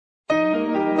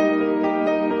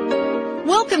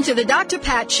Welcome to the Dr.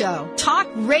 Pat Show. Talk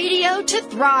radio to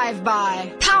thrive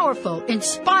by. Powerful,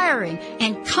 inspiring,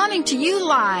 and coming to you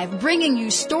live, bringing you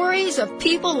stories of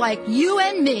people like you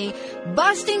and me,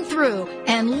 busting through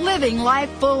and living life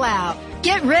full out.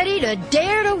 Get ready to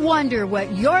dare to wonder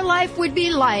what your life would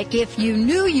be like if you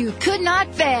knew you could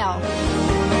not fail.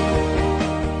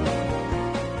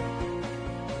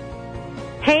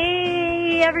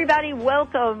 Hey, everybody,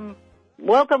 welcome.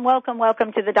 Welcome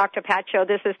to the Dr. Pat Show.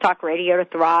 This is Talk Radio to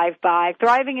Thrive by.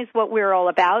 Thriving is what we're all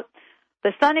about.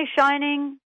 The sun is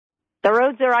shining, the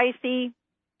roads are icy,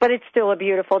 but it's still a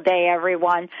beautiful day,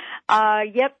 everyone.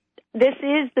 Yep, this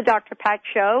is the Dr. Pat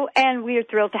Show, and we are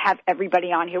thrilled to have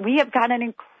everybody on here. We have got an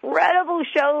incredible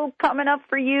show coming up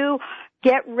for you.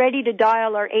 Get ready to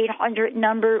dial our 800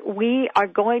 number. We are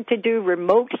going to do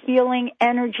remote healing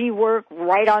energy work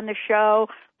right on the show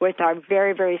with our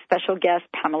very, very special guest,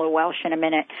 Pamela Welsh, in a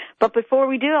minute. But before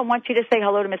we do, I want you to say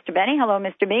hello to Mr. Benny. Hello,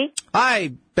 Mr. B.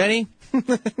 Hi, Benny.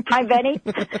 Hi, Benny.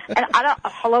 And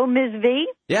hello, Ms. V.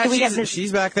 Yeah,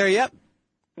 she's back there, yep.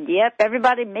 Yep,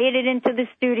 everybody made it into the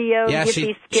studio. Yeah,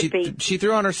 Yippee, she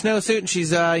threw on her snowsuit, and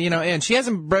she's, and she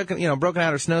hasn't broken out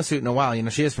her snowsuit in a while. You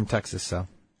know, she is from Texas, so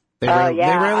they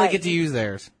rarely get to use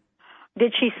theirs.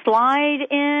 Did she slide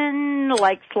in,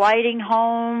 like sliding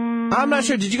home? I'm not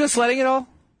sure. Did you go sledding at all?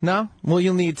 No? Well,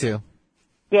 you'll need to.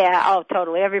 Yeah, oh,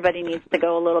 totally. Everybody needs to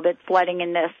go a little bit sledding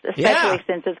in this, especially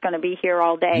since it's going to be here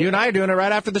all day. You and I are doing it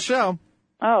right after the show.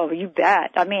 Oh, you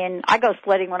bet. I mean, I go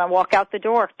sledding when I walk out the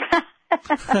door.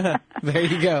 There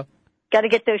you go. Got to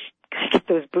get those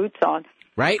boots on.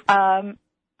 Right.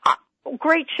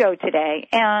 Great show today,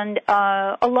 and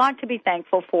a lot to be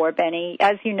thankful for, Benny.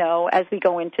 As you know, as we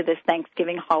go into this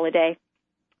Thanksgiving holiday,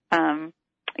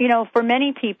 for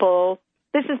many people,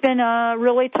 this has been a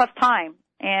really tough time,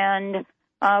 and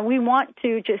we want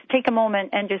to just take a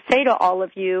moment and just say to all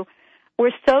of you,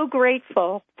 we're so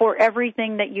grateful for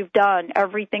everything that you've done,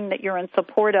 everything that you're in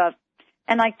support of.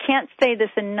 And I can't say this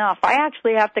enough. I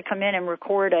actually have to come in and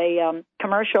record a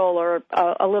commercial or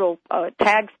a little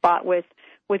tag spot with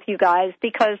you guys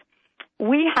because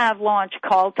we have launched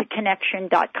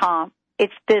calltoconnection.com.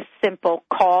 It's this simple,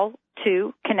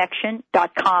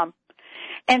 calltoconnection.com.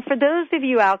 And for those of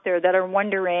you out there that are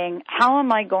wondering, how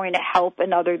am I going to help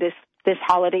another this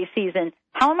holiday season?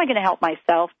 How am I going to help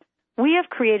myself? We have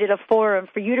created a forum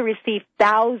for you to receive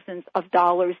thousands of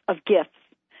dollars of gifts.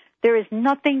 There is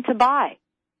nothing to buy.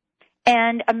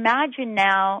 And imagine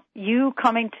now you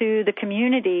coming to the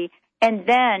community and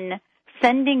then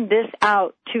sending this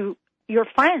out to your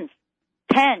friends,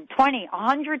 10, 20,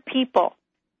 100 people,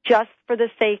 just for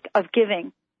the sake of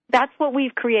giving. That's what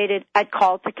we've created at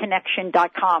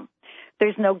calltoconnection.com.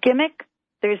 There's no gimmick.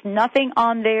 There's nothing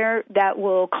on there that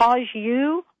will cause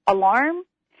you alarm,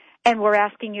 and we're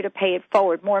asking you to pay it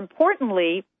forward. More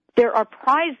importantly, there are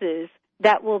prizes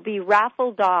that will be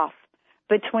raffled off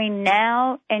between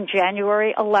now and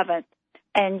January 11th,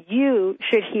 and you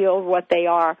should heal what they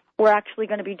are. We're actually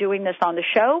going to be doing this on the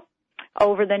show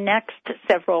over the next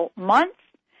several months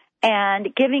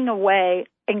and giving away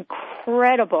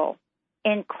incredible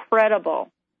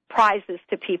prizes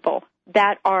to people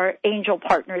that our angel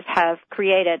partners have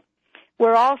created.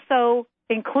 We're also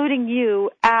including you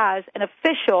as an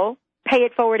official Pay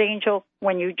It Forward angel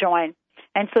when you join.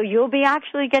 And so you'll be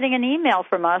actually getting an email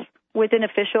from us with an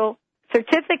official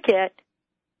certificate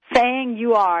saying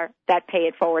you are that Pay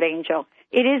It Forward angel.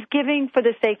 It is giving for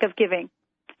the sake of giving,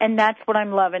 and that's what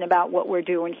I'm loving about what we're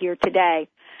doing here today.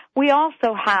 We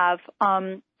also have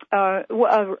a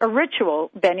ritual,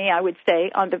 Benny, I would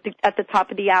say, at the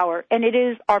top of the hour, and it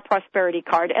is our prosperity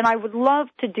card. And I would love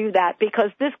to do that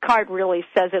because this card really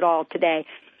says it all today.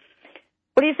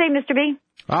 What do you say, Mr. B?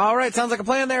 All right, sounds like a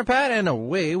plan there, Pat, and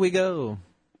away we go.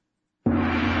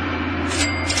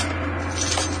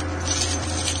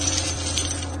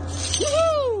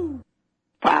 Woo-hoo!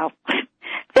 Wow.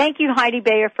 Thank you, Heidi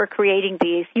Bayer, for creating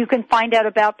these. You can find out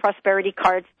about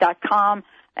prosperitycards.com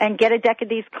and get a deck of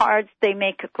these cards. They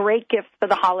make great gifts for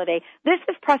the holiday. This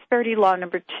is prosperity law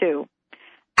number 2.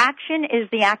 Action is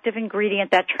the active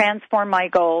ingredient that transforms my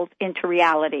goals into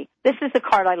reality. This is the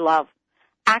card I love.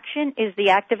 Action is the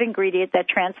active ingredient that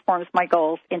transforms my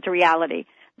goals into reality.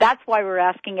 That's why we're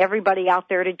asking everybody out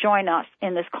there to join us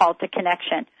in this call to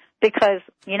connection because,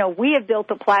 we have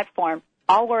built a platform.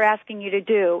 All we're asking you to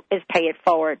do is pay it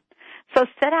forward. So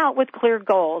set out with clear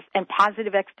goals and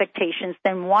positive expectations,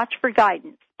 then watch for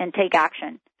guidance and take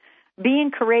action.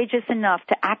 Being courageous enough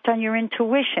to act on your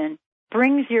intuition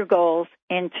brings your goals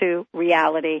into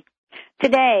reality.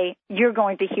 Today, you're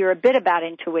going to hear a bit about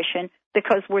intuition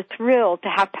because we're thrilled to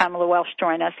have Pamela Welsh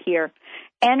join us here.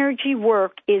 Energy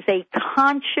work is a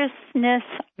consciousness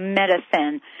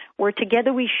medicine where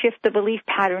together we shift the belief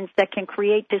patterns that can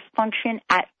create dysfunction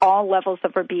at all levels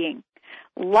of our being.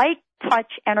 Light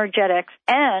Touch Energetics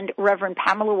and Reverend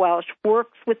Pamela Welsh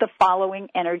works with the following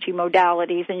energy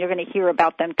modalities, and you're going to hear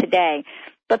about them today.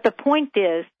 But the point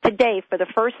is, today, for the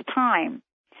first time,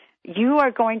 you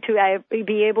are going to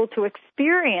be able to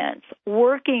experience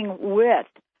working with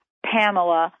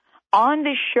Pamela on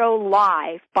the show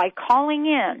live by calling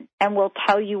in, and we'll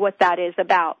tell you what that is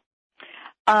about.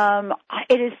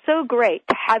 It is so great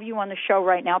to have you on the show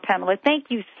right now, Pamela. Thank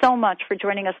you so much for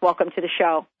joining us. Welcome to the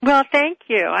show. Well, thank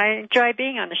you. I enjoy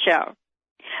being on the show.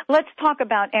 Let's talk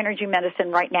about energy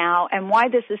medicine right now and why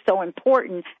this is so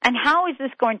important, and how is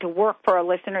this going to work for our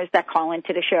listeners that call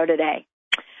into the show today?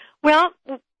 Well,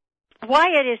 why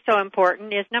it is so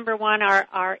important is, number one,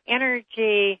 our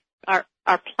energy, our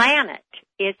planet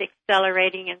is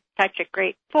accelerating in such a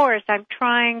great force. I'm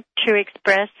trying to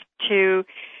express to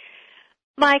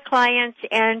my clients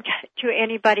and to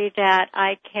anybody that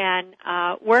I can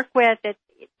work with that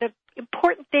the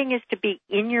important thing is to be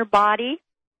in your body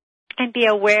and be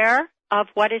aware of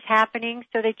what is happening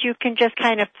so that you can just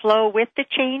kind of flow with the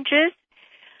changes.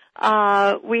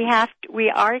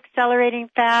 We are accelerating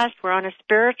fast. We're on a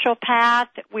spiritual path.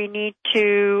 We need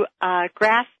to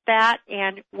grasp that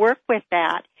and work with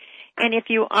that. And if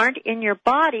you aren't in your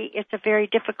body, it's a very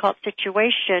difficult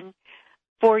situation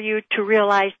for you to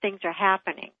realize things are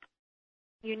happening.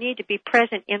 You need to be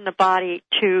present in the body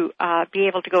to be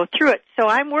able to go through it. So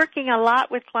I'm working a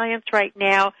lot with clients right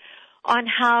now on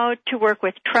how to work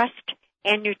with trust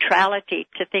and neutrality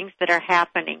to things that are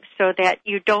happening so that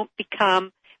you don't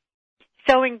become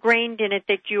so ingrained in it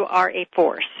that you are a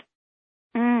force.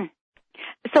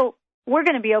 So we're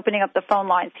going to be opening up the phone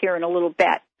lines here in a little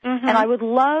bit. Mm-hmm. And I would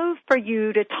love for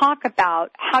you to talk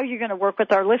about how you're going to work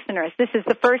with our listeners. This is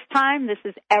the first time this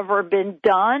has ever been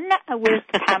done with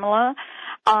Pamela.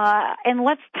 And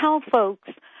let's tell folks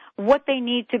what they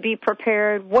need to be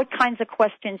prepared, what kinds of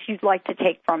questions you'd like to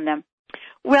take from them.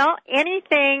 Well,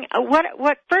 anything,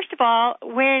 first of all,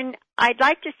 when I'd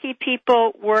like to see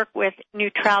people work with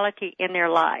neutrality in their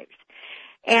lives.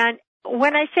 And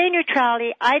when I say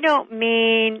neutrality, I don't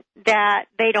mean that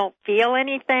they don't feel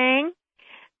anything,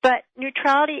 but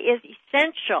neutrality is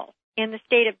essential in the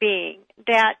state of being,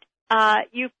 that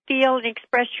you feel and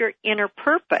express your inner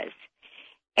purpose.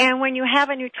 And when you have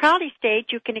a neutrality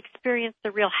state, you can experience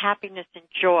the real happiness and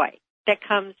joy that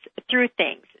comes through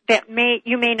things that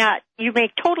you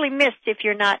may totally miss if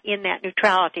you're not in that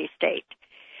neutrality state.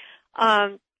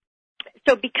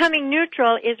 So becoming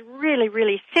neutral is really,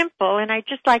 really simple, and I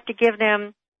just like to give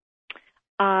them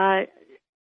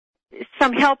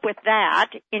some help with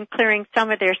that in clearing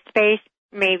some of their space,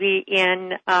 maybe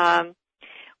in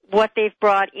what they've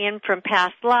brought in from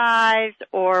past lives,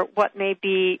 or what may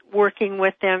be working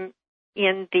with them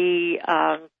in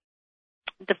the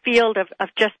field of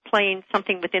just playing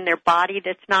something within their body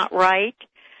that's not right,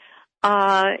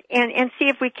 and see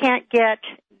if we can't get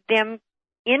them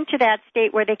into that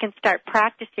state where they can start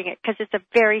practicing it, because it's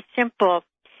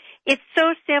it's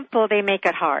so simple they make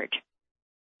it hard.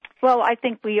 Well, I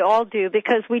think we all do,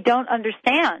 because we don't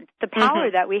understand the power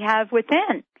that we have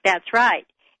within. That's right.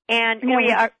 And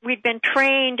we've been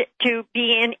trained to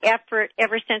be in effort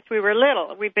ever since we were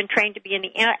little. We've been trained to be in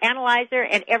the analyzer,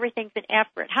 and everything's an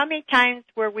effort. How many times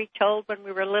were we told when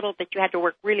we were little that you had to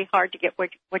work really hard to get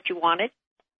what you wanted?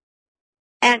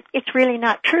 And it's really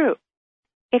not true.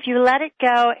 If you let it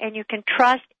go and you can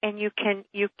trust and you can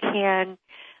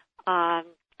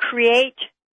create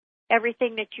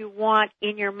everything that you want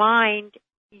in your mind,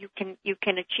 you can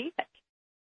achieve it.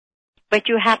 But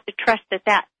you have to trust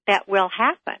that will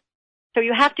happen. So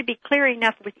you have to be clear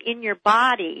enough within your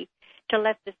body to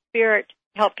let the spirit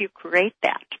help you create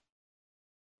that.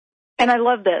 And I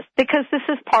love this, because this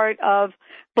is part of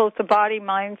both the body,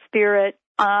 mind, spirit.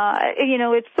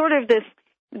 It's sort of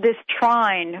this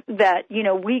trine that,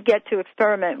 we get to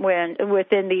experiment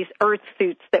within these earth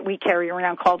suits that we carry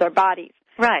around called our bodies.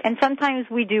 Right. And sometimes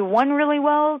we do one really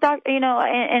well,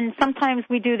 and sometimes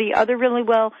we do the other really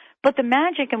well. But the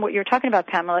magic in what you're talking about,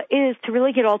 Pamela, is to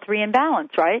really get all three in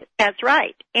balance, right? That's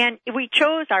right. And we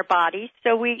chose our bodies,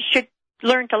 so we should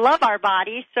learn to love our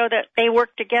bodies so that they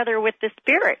work together with the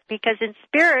spirit. Because in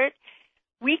spirit,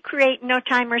 we create no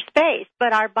time or space,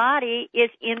 but our body is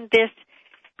in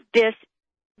this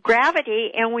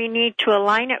gravity, and we need to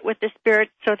align it with the spirit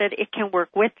so that it can work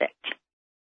with it.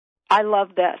 I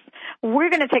love this.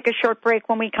 We're going to take a short break.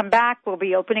 When we come back, we'll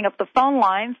be opening up the phone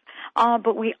lines,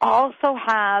 but we also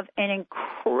have an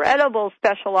incredible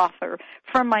special offer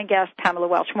from my guest, Pamela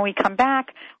Welsh. When we come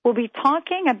back, we'll be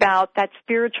talking about that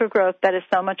spiritual growth that is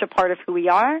so much a part of who we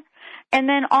are. And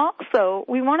then also,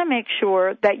 we want to make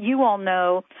sure that you all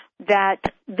know that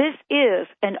this is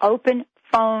an open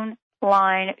phone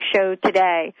line show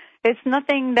today. It's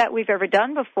nothing that we've ever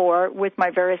done before with my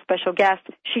very special guest.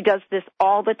 She does this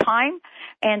all the time,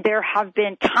 and there have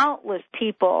been countless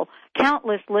people,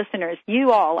 countless listeners,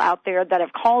 you all out there that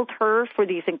have called her for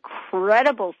these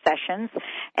incredible sessions,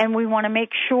 and we want to make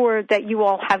sure that you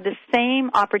all have the same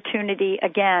opportunity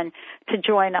again to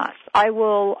join us. I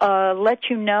will let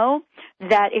you know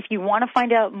that if you want to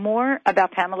find out more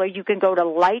about Pamela, you can go to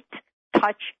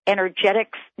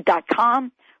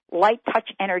lighttouchenergetics.com.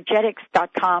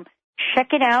 lighttouchenergetics.com.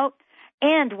 Check it out.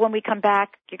 And when we come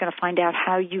back, you're going to find out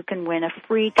how you can win a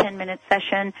free 10-minute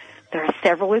session. There are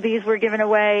several of these we're giving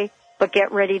away, but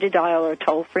get ready to dial our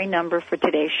toll-free number for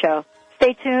today's show.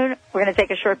 Stay tuned. We're going to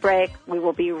take a short break. We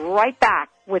will be right back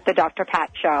with the Dr.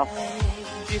 Pat Show.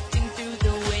 Drifting through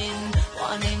the wind,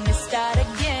 wanting to start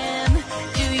again.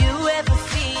 Do you ever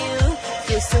feel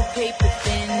so paper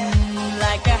thin,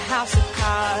 like a house of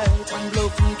cards, one blow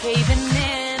from caving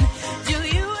in?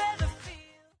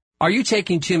 Are you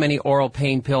taking too many oral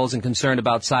pain pills and concerned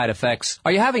about side effects?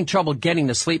 Are you having trouble getting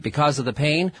to sleep because of the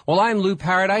pain? Well, I'm Lou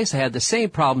Paradise. I had the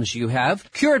same problems you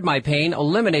have. Cured my pain,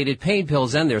 eliminated pain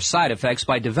pills and their side effects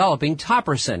by developing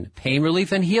Topricin, pain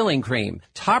relief and healing cream.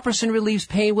 Topricin relieves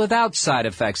pain without side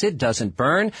effects. It doesn't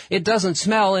burn, it doesn't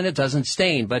smell, and it doesn't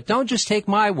stain. But don't just take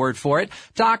my word for it.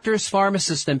 Doctors,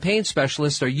 pharmacists, and pain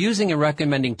specialists are using and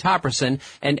recommending Topricin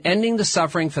and ending the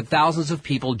suffering for thousands of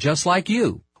people just like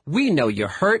you. We know you're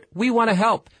hurt. We want to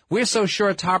help. We're so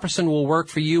sure Topricin will work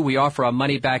for you, we offer a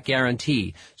money-back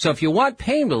guarantee. So if you want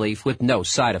pain relief with no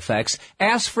side effects,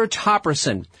 ask for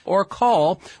Topricin or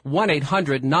call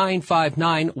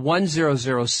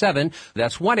 1-800-959-1007.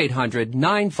 That's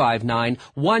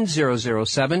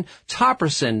 1-800-959-1007.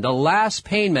 Topricin, the last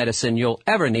pain medicine you'll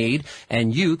ever need,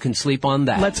 and you can sleep on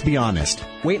that. Let's be honest.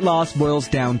 Weight loss boils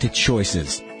down to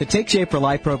choices. The Take Shape for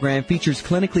Life program features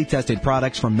clinically tested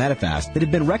products from Medifast that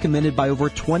have been recommended by over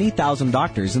 20,000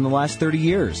 doctors in the last 30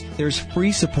 years. There's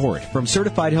free support from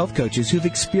certified health coaches who've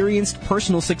experienced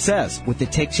personal success with the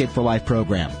Take Shape for Life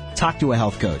program. Talk to a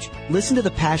health coach. Listen to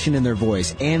the passion in their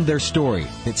voice and their story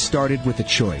that started with a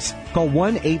choice. Call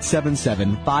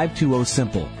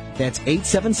 1-877-520-SIMPLE. That's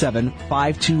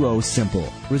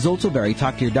 877-520-SIMPLE. Results will vary.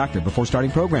 Talk to your doctor before starting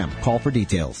program. Call for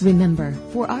details. Remember,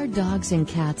 for our dogs and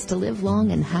cats to live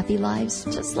long and happy lives,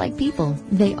 just like people,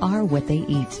 they are what they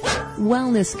eat.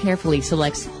 Wellness carefully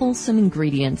selects wholesome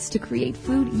ingredients to create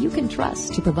food you can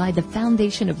trust to provide the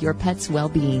foundation of your pet's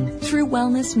well-being. True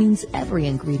wellness means every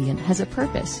ingredient has a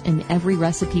purpose in every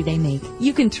recipe they make.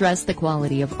 You can trust the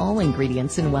quality of all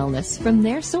ingredients in wellness from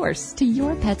their source to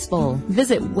your pet's bowl.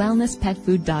 Visit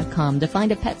wellnesspetfood.com to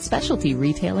find a pet specialty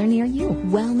retailer near you.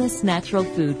 Wellness natural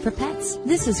food for pets.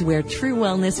 This is where true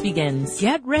wellness begins.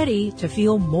 Get ready to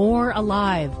feel more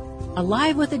alive.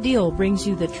 Alive with a Deal brings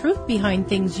you the truth behind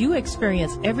things you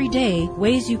experience every day,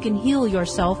 ways you can heal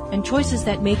yourself, and choices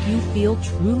that make you feel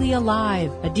truly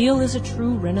alive. A Deal is a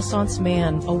true Renaissance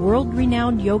man, a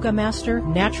world-renowned yoga master,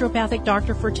 naturopathic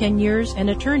doctor for 10 years, an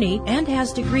attorney, and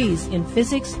has degrees in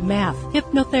physics, math,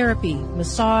 hypnotherapy,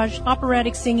 massage,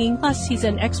 operatic singing, plus he's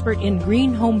an expert in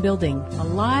green home building.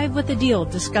 Alive with a Deal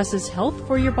discusses health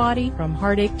for your body, from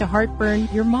heartache to heartburn,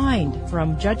 your mind,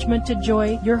 from judgment to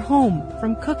joy, your home,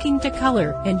 from cooking to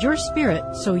color, and your spirit,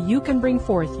 so you can bring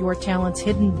forth your talents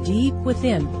hidden deep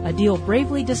within. A Deal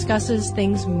bravely discusses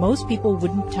things most people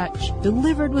wouldn't touch,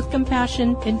 delivered with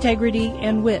compassion, integrity,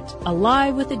 and wit.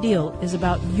 Alive with a Deal is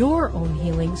about your own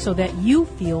healing so that you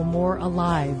feel more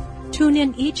alive. Tune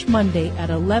in each Monday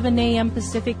at 11 a.m.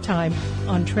 Pacific Time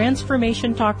on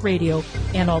Transformation Talk Radio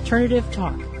and Alternative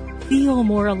Talk. Feel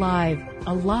more alive.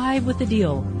 Alive with a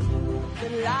Deal. The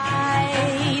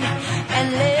light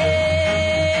and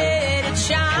let it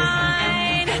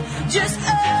shine just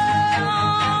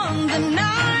on the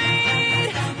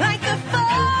night like the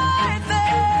 4th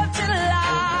of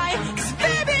July. 'Cause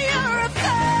baby, you're a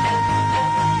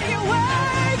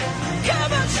firework.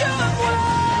 Come on, show 'em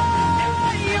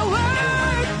what you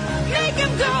work. Make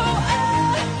 'em go,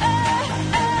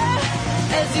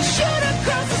 as you shoot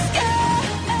across the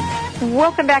sky.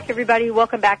 Welcome back, everybody.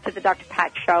 Welcome back to the Dr.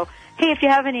 Pat Show. Hey, if you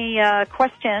have any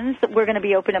questions, we're going to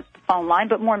be opening up the phone line.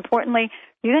 But more importantly,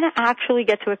 you're going to actually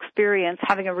get to experience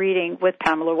having a reading with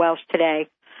Pamela Welsh today.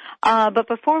 But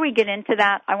before we get into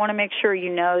that, I want to make sure you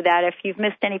know that if you've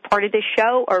missed any part of this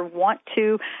show or want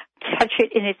to catch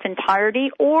it in its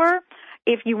entirety, or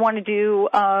if you want to do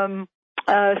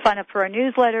sign up for our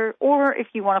newsletter, or if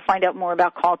you want to find out more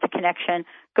about Call to Connection,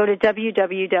 go to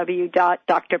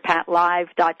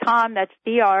www.drpatlive.com. That's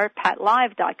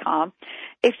drpatlive.com.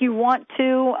 If you want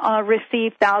to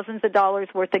receive thousands of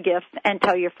dollars worth of gifts and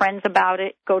tell your friends about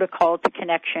it, go to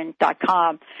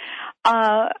calltoconnection.com.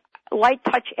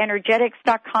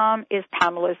 LightTouchEnergetics.com is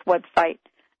Pamela's website.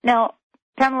 Now,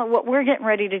 Pamela, what we're getting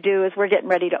ready to do is we're getting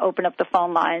ready to open up the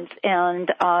phone lines,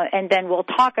 and then we'll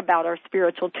talk about our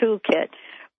spiritual toolkit.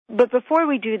 But before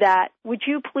we do that, would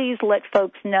you please let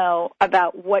folks know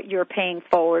about what you're paying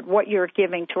forward, what you're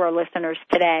giving to our listeners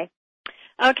today?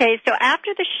 Okay, so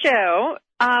after the show,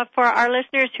 for our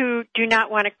listeners who do not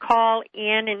want to call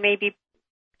in and maybe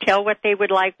tell what they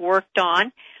would like worked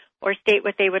on or state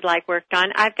what they would like worked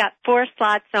on, I've got 4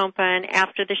 slots open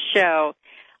after the show.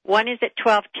 One is at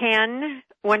 12:10,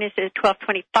 one is at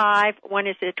 12:25, one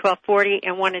is at 12:40,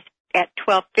 and one is at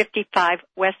 12:55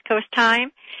 West Coast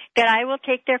time. That I will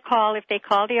take their call if they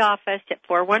call the office at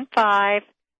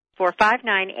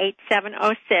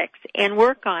 415-459-8706 and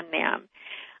work on them.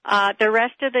 The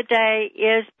rest of the day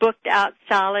is booked out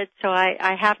solid, so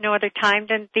I have no other time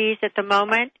than these at the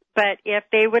moment. But if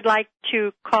they would like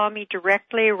to call me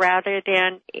directly rather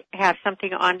than have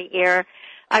something on the air,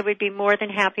 I would be more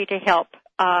than happy to help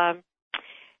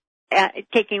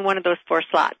taking one of those 4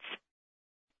 slots.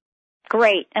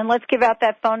 Great. And let's give out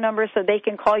that phone number so they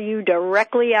can call you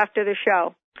directly after the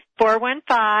show.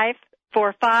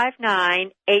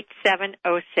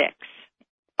 415-459-8706.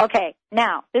 Okay.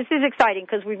 Now, this is exciting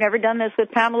because we've never done this with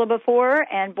Pamela before,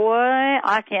 and boy,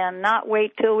 I cannot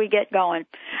wait till we get going.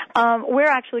 We're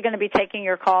actually going to be taking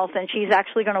your calls, and she's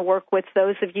actually going to work with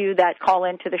those of you that call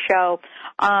into the show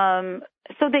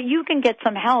so that you can get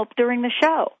some help during the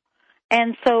show.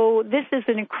 And so this is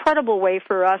an incredible way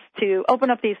for us to open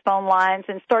up these phone lines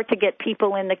and start to get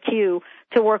people in the queue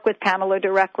to work with Pamela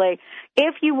directly.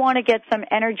 If you want to get some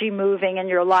energy moving in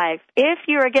your life, if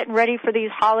you're getting ready for these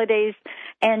holidays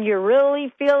and you're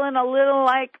really feeling a little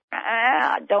like,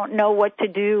 I don't know what to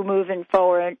do moving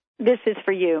forward, this is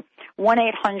for you.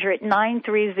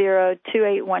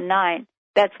 1-800-930-2819.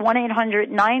 That's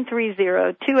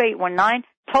 1-800-930-2819.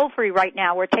 Toll free right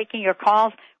now. We're taking your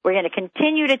calls. We're going to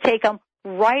continue to take them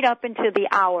right up into the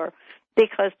hour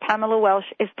because Pamela Welsh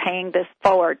is paying this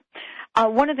forward.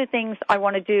 One of the things I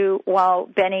want to do while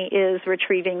Benny is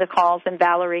retrieving the calls and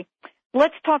Valerie,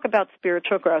 let's talk about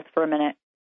spiritual growth for a minute.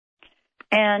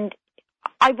 And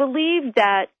I believe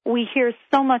that we hear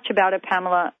so much about it,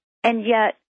 Pamela, and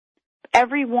yet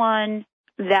everyone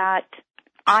that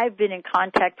I've been in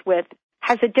contact with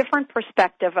has a different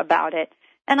perspective about it.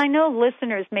 And I know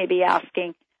listeners may be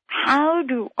asking, how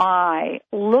do I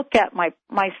look at my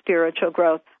spiritual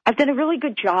growth? I've done a really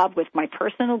good job with my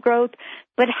personal growth,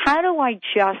 but how do I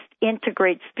just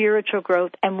integrate spiritual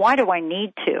growth, and why do I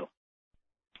need to?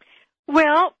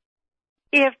 Well,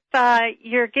 if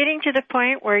you're getting to the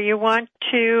point where you want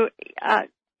to,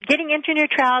 getting into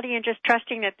neutrality and just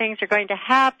trusting that things are going to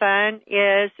happen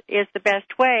is the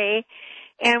best way.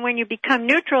 And when you become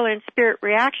neutral in spirit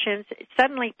reactions,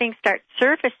 suddenly things start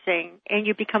surfacing and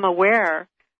you become aware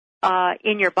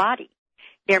in your body.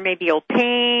 There may be old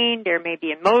pain, there may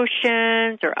be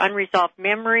emotions or unresolved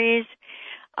memories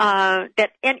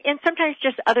that and sometimes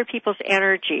just other people's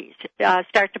energies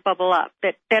start to bubble up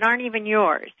that aren't even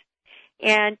yours.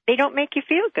 And they don't make you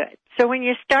feel good. So when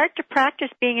you start to practice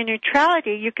being in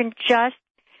neutrality, you can just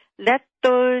let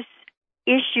those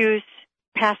issues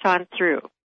pass on through.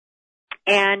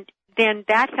 And then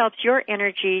that helps your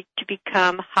energy to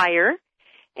become higher,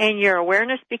 and your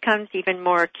awareness becomes even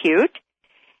more acute.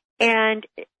 And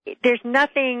there's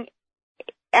nothing,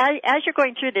 as you're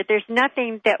going through that, there's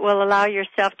nothing that will allow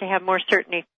yourself to have more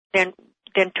certainty than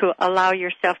to allow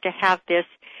yourself to have this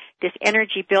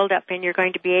energy build up, and you're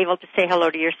going to be able to say hello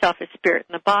to yourself as spirit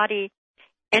in the body,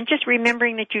 and just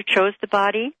remembering that you chose the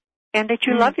body and that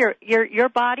you love your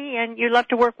body and you love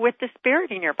to work with the spirit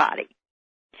in your body.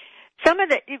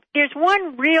 There's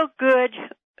one real good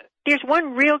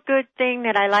thing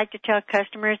that I like to tell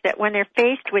customers, that when they're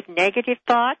faced with negative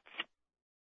thoughts,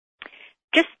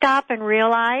 just stop and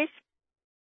realize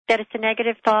that it's a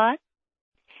negative thought,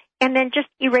 and then just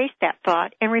erase that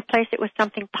thought and replace it with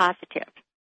something positive.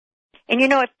 And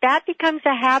if that becomes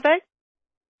a habit,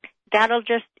 that'll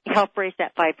just help raise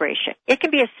that vibration. It can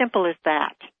be as simple as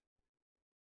that.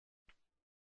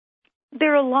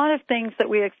 There are a lot of things that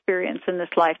we experience in this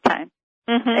lifetime.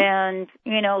 Mm-hmm. And,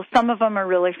 some of them are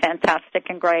really fantastic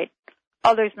and great.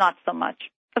 Others not so much.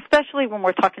 especially when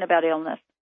we're talking about illness.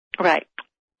 Right.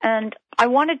 And I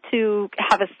wanted to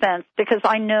have a sense, because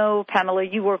I know, Pamela,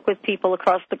 you work with people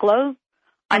across the globe.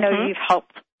 I know you've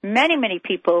helped many, many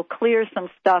people clear some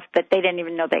stuff that they didn't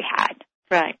even know they had.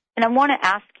 Right. And I want to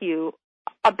ask you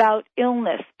about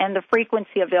illness and the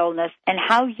frequency of illness and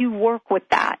how you work with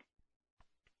that.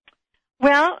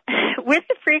 Well, with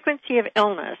the frequency of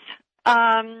illness,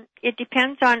 it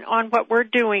depends on what we're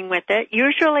doing with it.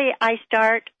 Usually I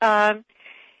start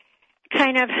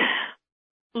kind of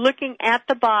looking at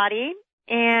the body,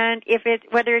 and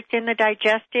whether it's in the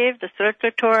digestive, the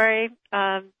circulatory,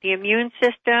 the immune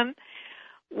system,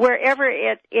 wherever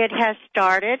it has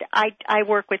started, I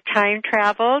work with time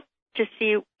travel to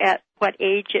see at what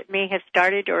age it may have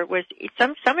started, or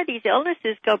some of these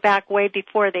illnesses go back way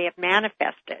before they have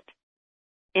manifested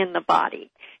in the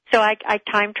body. So I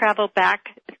time travel back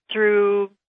through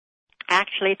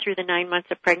the 9 months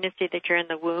of pregnancy that you're in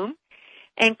the womb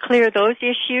and clear those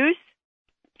issues.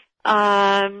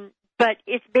 But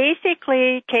it's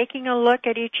basically taking a look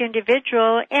at each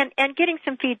individual and getting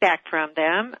some feedback from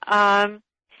them, and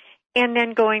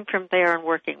then going from there and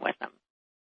working with them.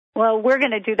 Well, we're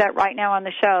going to do that right now on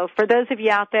the show. For those of you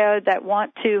out there that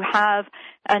want to have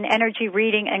an energy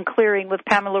reading and clearing with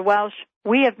Pamela Welsh,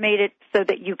 we have made it so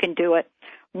that you can do it.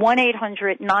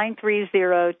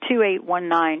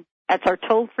 1-800-930-2819. That's our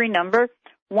toll-free number,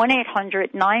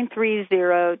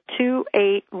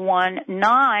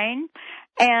 1-800-930-2819.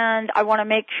 And I want to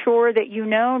make sure that you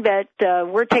know that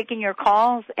we're taking your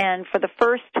calls, and for the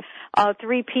first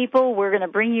 3 people, we're going to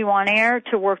bring you on air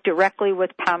to work directly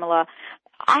with Pamela.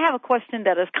 I have a question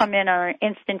that has come in on our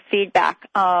instant feedback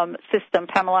system,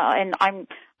 Pamela, and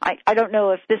I don't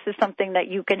know if this is something that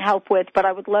you can help with, but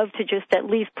I would love to just at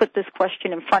least put this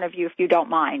question in front of you if you don't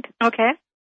mind. Okay.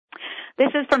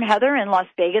 This is from Heather in Las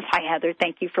Vegas. Hi, Heather.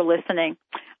 Thank you for listening.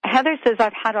 Heather says,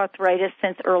 I've had arthritis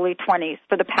since early 20s.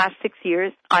 For the past 6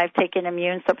 years, I've taken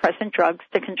immune suppressant drugs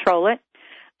to control it.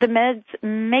 The meds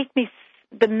make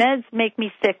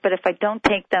me sick, but if I don't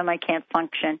take them, I can't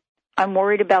function. I'm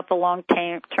worried about the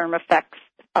long-term effects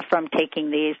from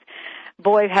taking these.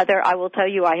 Boy, Heather, I will tell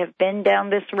you, I have been down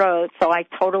this road, so I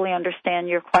totally understand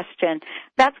your question.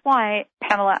 That's why,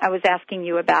 Pamela, I was asking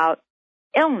you about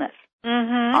illness.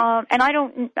 Mm-hmm. And I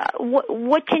don't.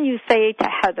 What can you say to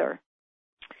Heather?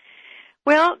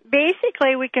 Well,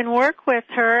 basically, we can work with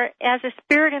her as a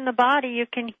spirit in the body. You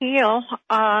can heal.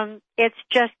 It's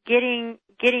just getting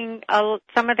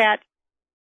some of the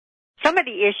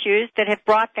issues that have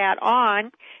brought that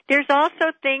on. There's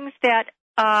also things that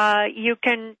you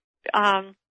can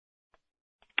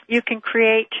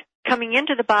create coming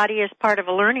into the body as part of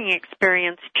a learning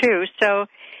experience too. So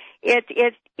if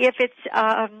it's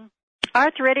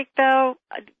arthritic, though,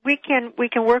 we can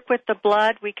work with the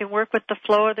blood, we can work with the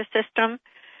flow of the system,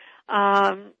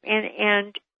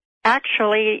 and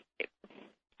actually,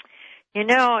 you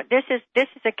know, this is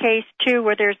a case too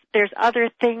where there's other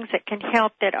things that can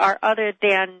help that are other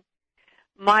than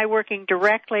my working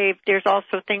directly. There's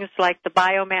also things like the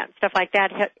biomat and stuff like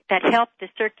that that help the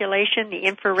circulation. The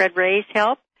infrared rays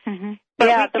help. Mm-hmm.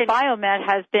 Yeah, the biomat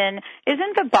has been,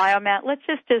 isn't the biomat, let's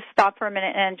just stop for a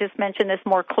minute and just mention this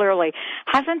more clearly.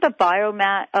 Hasn't the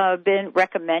biomat been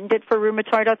recommended for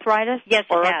rheumatoid arthritis? Yes,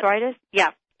 or it has. arthritis?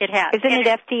 Yeah, it has. Isn't it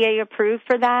FDA approved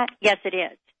for that? Yes, it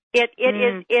is.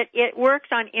 It works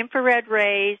on infrared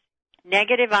rays,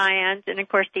 negative ions, and of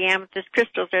course the amethyst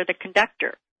crystals are the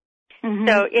conductor. Mm-hmm.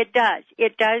 So it does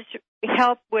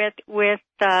help with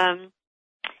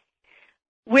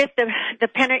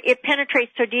it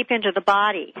penetrates so deep into the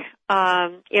body.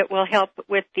 It will help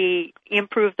with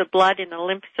improve the blood and the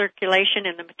lymph circulation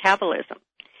and the metabolism.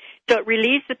 So it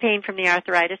relieves the pain from the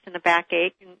arthritis and the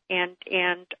backache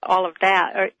and all of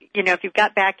that. Or, you know, if you've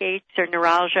got backaches or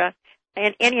neuralgia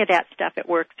and any of that stuff, it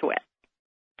works with.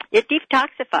 It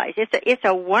detoxifies. It's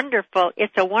a wonderful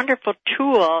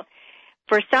tool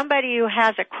for somebody who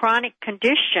has a chronic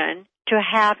condition to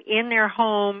have in their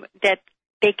home that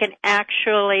they can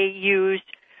actually use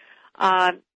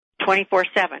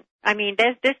 24/7. I mean,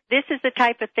 this is the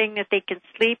type of thing that they can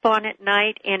sleep on at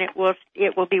night, and it will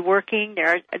be working.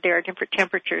 There are different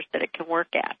temperatures that it can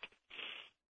work at.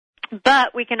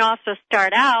 But we can also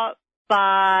start out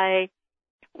by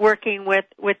working with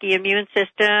the immune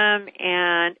system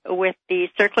and with the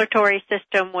circulatory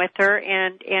system with her,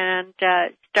 and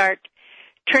start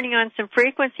turning on some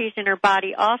frequencies in her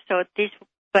body also.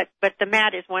 But the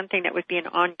mat is one thing that would be an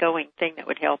ongoing thing that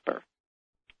would help her.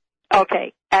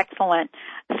 Okay, excellent.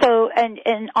 So,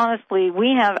 and honestly,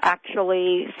 we have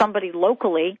actually somebody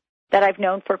locally that I've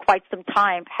known for quite some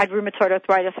time had rheumatoid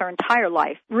arthritis her entire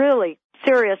life, really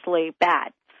seriously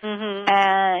bad.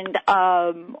 And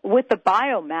with the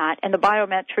biomat and the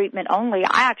biomat treatment only,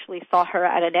 I actually saw her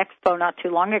at an expo not too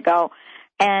long ago,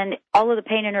 and all of the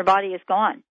pain in her body is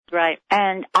gone. Right.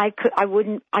 And I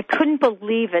couldn't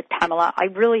believe it, Pamela. I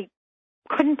really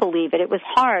couldn't believe it. It was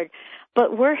hard.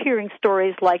 But we're hearing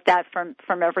stories like that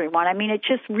from everyone. I mean, it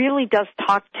just really does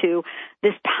talk to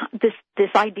this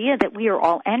idea that we are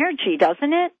all energy,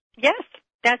 doesn't it? Yes,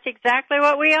 that's exactly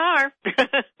what we are.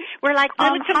 We're like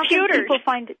little computers.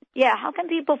 How can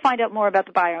people find out more about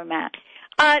the biomat?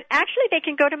 Actually, they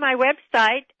can go to my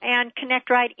website and connect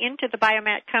right into the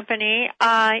Biomat Company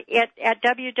at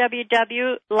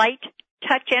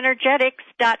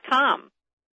www.lighttouchenergetics.com.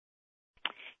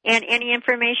 And any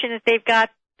information that they've got,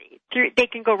 they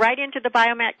can go right into the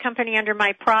Biomat Company under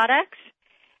my products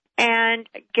and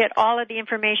get all of the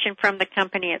information from the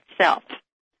company itself.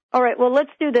 All right, well,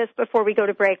 let's do this before we go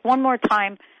to break. One more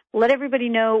time, let everybody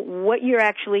know what you're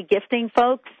actually gifting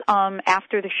folks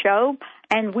after the show.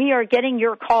 And we are getting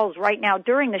your calls right now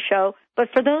during the show. But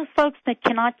for those folks that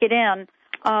cannot get in,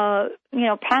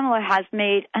 Pamela has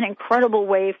made an incredible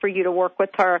way for you to work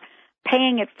with her,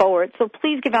 paying it forward. So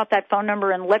please give out that phone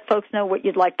number and let folks know what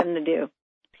you'd like them to do.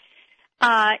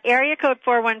 Area code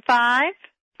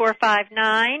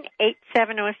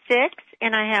 415-459-8706,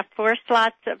 and I have 4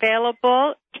 slots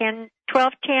available,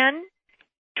 12:10,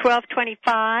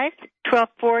 12:25,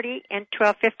 12:40, and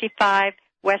 12:55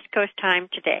 West Coast time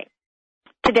today.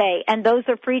 And those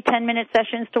are free 10-minute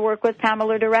sessions to work with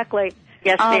Pamela directly.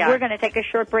 Yes, they are. We're going to take a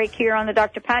short break here on the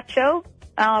Dr. Pat Show.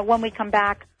 When we come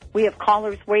back, we have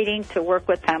callers waiting to work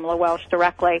with Pamela Welsh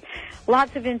directly.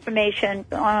 Lots of information.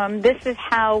 This is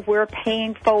how we're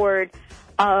paying forward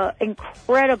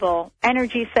incredible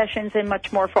energy sessions and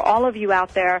much more for all of you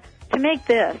out there to make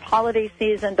this holiday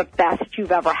season the best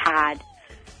you've ever had.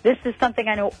 This is something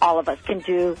I know all of us can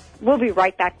do. We'll be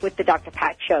right back with the Dr.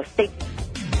 Pat Show. Stay tuned.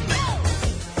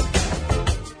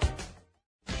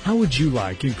 How would you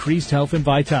like increased health and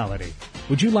vitality?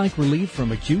 Would you like relief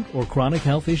from acute or chronic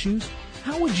health issues?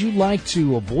 How would you like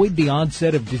to avoid the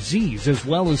onset of disease as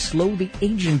well as slow the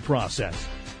aging process?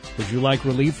 Would you like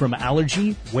relief from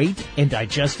allergy, weight, and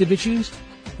digestive issues?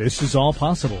 This is all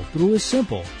possible through a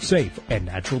simple, safe, and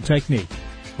natural technique.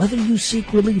 Whether you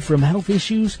seek relief from health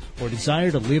issues or desire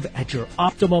to live at your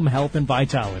optimum health and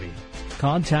vitality,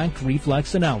 contact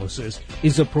reflex analysis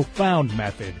is a profound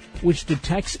method which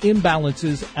detects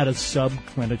imbalances at a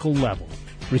subclinical level,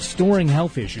 restoring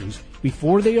health issues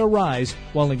before they arise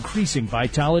while increasing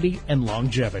vitality and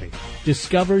longevity.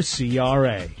 Discover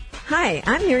CRA. Hi,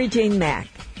 I'm Mary Jane Mack.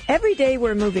 Every day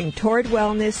we're moving toward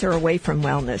wellness or away from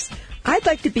wellness. I'd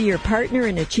like to be your partner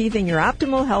in achieving your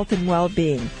optimal health and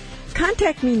well-being.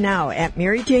 Contact me now at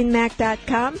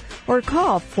maryjanemack.com or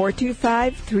call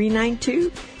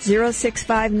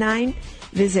 425-392-0659.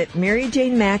 Visit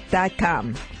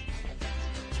maryjanemack.com.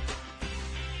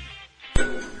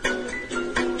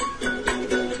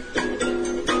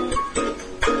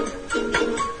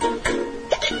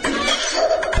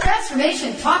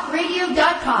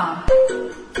 TransformationTalkRadio.com.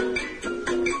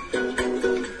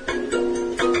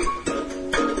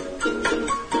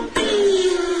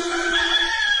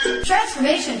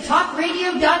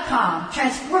 TransformationTalkRadio.com.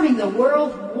 Transforming the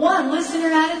world one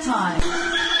listener at a time.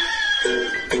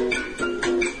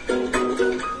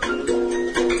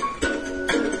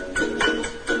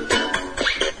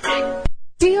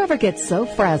 Do you ever get so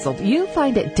frazzled you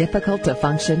find it difficult to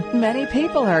function? Many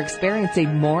people are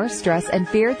experiencing more stress and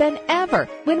fear than ever.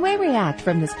 When we react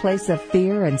from this place of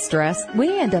fear and stress,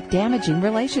 we end up damaging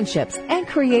relationships and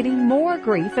creating more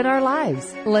grief in our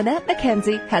lives. Lynette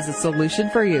McKenzie has a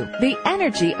solution for you. The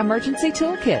Energy Emergency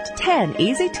Toolkit. 10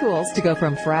 easy tools to go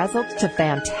from frazzled to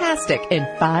fantastic in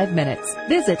 5 minutes.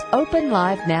 Visit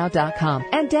openlivenow.com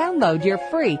and download your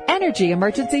free Energy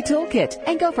Emergency Toolkit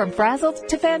and go from frazzled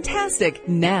to fantastic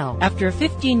now. After a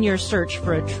 15-year search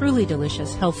for a truly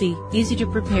delicious, healthy,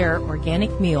 easy-to-prepare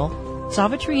organic meal,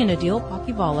 Savitri and Adil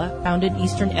Pakivala founded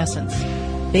Eastern Essence.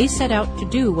 They set out to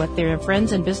do what their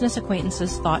friends and business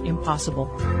acquaintances thought impossible,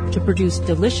 to produce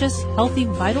delicious, healthy,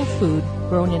 vital food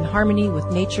grown in harmony with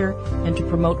nature and to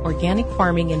promote organic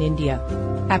farming in India.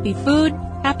 Happy food,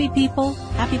 happy people,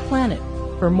 happy planet.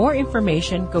 For more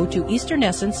information, go to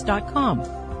easternessence.com.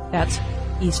 That's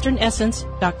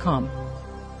easternessence.com.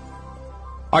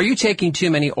 Are you taking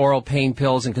too many oral pain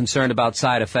pills and concerned about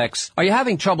side effects? Are you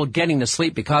having trouble getting to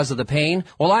sleep because of the pain?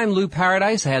 Well, I'm Lou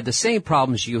Paradise. I had the same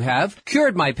problems you have.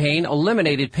 Cured my pain,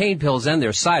 eliminated pain pills and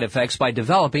their side effects by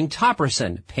developing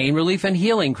Topricin, pain relief and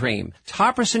healing cream.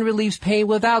 Topricin relieves pain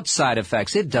without side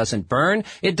effects. It doesn't burn,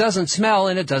 it doesn't smell,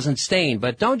 and it doesn't stain.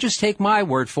 But don't just take my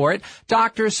word for it.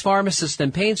 Doctors, pharmacists,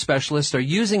 and pain specialists are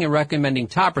using and recommending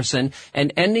Topricin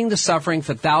and ending the suffering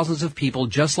for thousands of people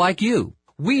just like you.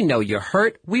 We know you're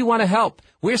hurt. We want to help.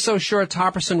 We're so sure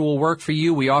Topricin will work for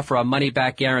you, we offer a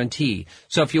money-back guarantee.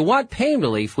 So if you want pain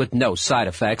relief with no side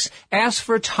effects, ask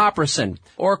for Topricin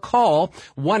or call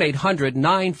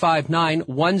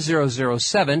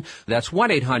 1-800-959-1007. That's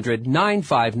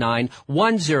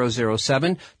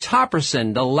 1-800-959-1007.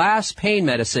 Topricin, the last pain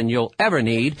medicine you'll ever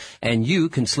need, and you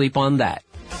can sleep on that.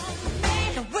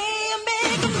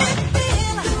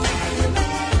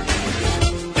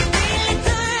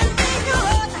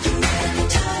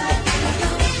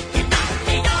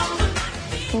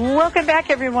 Welcome back,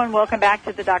 everyone. Welcome back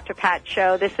to the Dr. Pat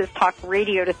Show. This is Talk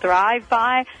Radio to Thrive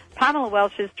By. Pamela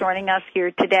Welsh is joining us here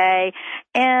today.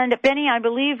 And, Benny, I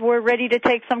believe we're ready to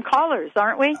take some callers,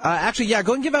 aren't we? Actually, yeah,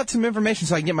 go and give out some information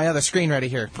so I can get my other screen ready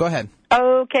here. Go ahead.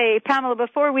 Okay, Pamela,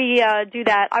 before we do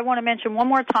that, I want to mention one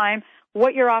more time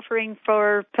what you're offering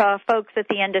for folks at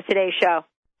the end of today's show.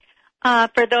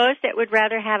 For those that would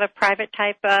rather have a private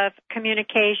type of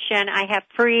communication, I have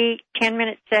free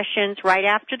 10-minute sessions right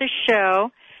after the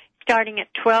show, starting at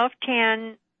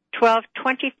 12:10,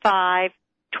 12:25,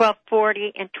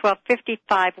 12:40, and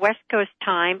 12:55 West Coast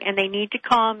time, and they need to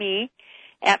call me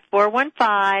at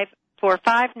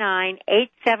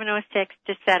 415-459-8706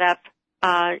 to set up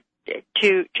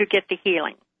to get the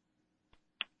healing.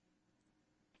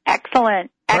 Excellent.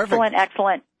 Perfect.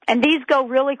 Excellent. And these go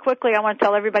really quickly. I want to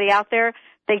tell everybody out there,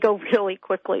 they go really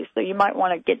quickly, so you might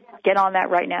want to get on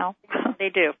that right now. They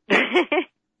do.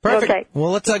 Perfect. Okay.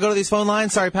 Well, let's go to these phone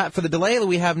lines. Sorry, Pat, for the delay.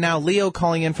 We have now Leo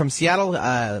calling in from Seattle.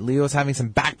 Leo is having some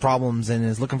back problems and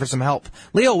is looking for some help.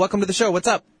 Leo, welcome to the show. What's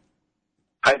up?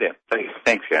 Hi there.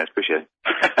 Thanks, guys. Appreciate it.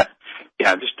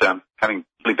 Yeah, I'm just having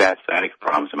really bad sciatic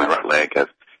problems in my right leg. I've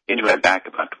injured my back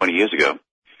about 20 years ago,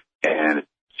 and it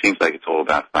seems like it's all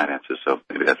about finances, so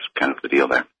maybe that's kind of the deal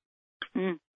there.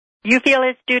 Mm. You feel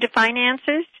it's due to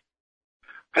finances?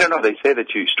 I don't know. They say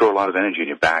that you store a lot of energy in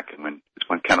your back, and when it's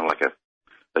one kind of like a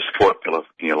support pillar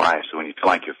in your life. So when you feel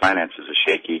like your finances are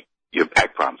shaky, you have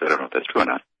back problems. I don't know if that's true or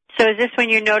not. So is this when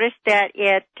you noticed that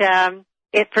it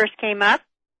first came up?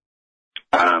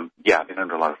 Yeah, I've been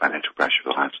under a lot of financial pressure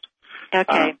for the last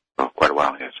for quite a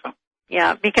while here. So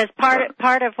yeah, because part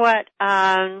of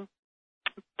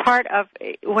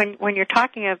when you're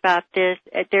talking about this,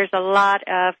 there's a lot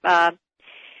of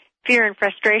fear and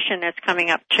frustration that's coming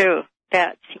up too.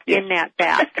 That's in that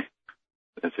back.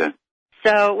 That's it.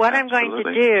 So what Absolutely. I'm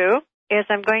going to do is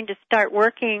I'm going to start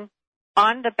working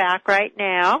on the back right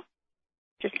now.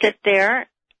 Just sit there,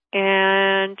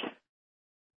 and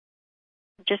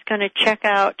I'm just going to check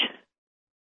out.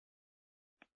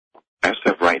 I also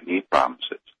have right knee problems.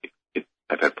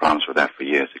 I've had problems with that for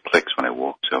years. It clicks when I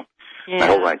walk, so my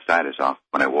whole right side is off.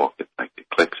 When I walk, it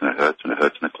clicks and it hurts and it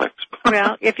hurts and it clicks.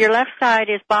 Well, if your left side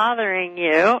is bothering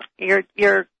you,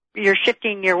 you're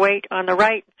shifting your weight on the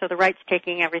right, so the right's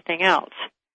taking everything else.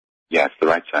 Yeah, it's the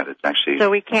right side. It's actually so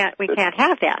we can't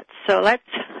have that. So let's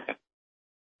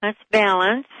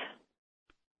balance.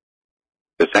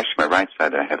 It's actually my right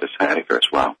side that I have the sciatica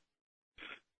as well.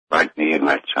 Right knee and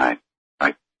right side.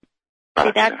 See,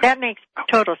 that makes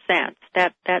total sense.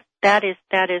 That is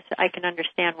I can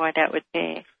understand why that would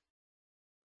be.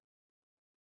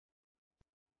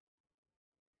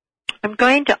 I'm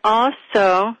going to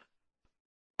also.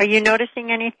 Are you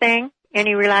noticing anything?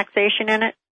 Any relaxation in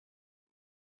it?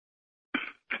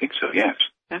 I think so, yes.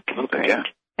 Okay, great. Yeah.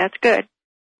 That's good.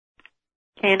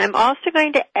 Okay, and I'm also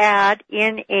going to add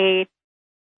in a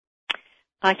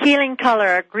healing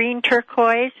color, a green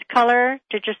turquoise color,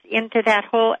 to just into that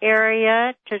whole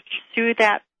area to soothe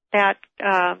that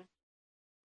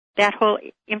whole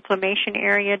inflammation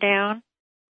area down.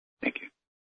 Thank you.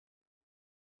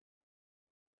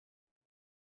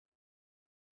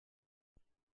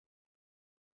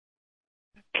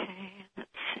 Okay, let's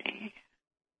see.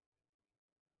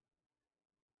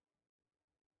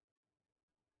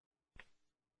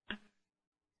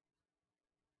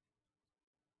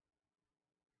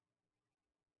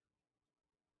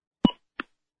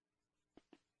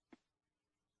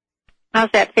 How's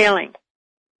that feeling?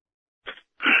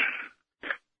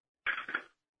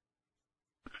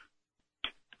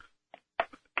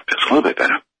 It's a little bit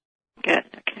better. Good.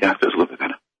 Okay. Yeah, it feels a little bit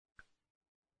better.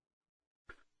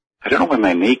 I don't know why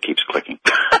my knee keeps clicking.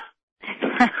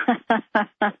 I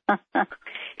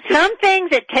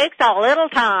a little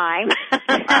time.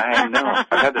 I know.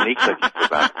 I've had the knee clicking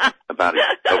for about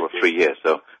over 3 years,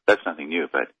 so that's nothing new.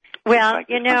 But well, like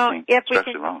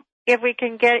if we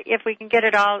can get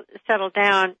it all settled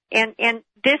down, and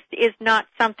this is not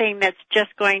something that's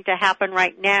just going to happen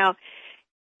right now.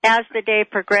 As the day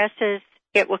progresses,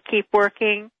 it will keep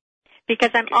working,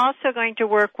 because I'm also going to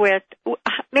work with.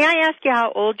 May I ask you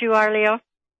how old you are, Leo?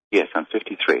 Yes, I'm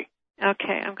 53.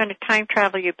 Okay, I'm going to time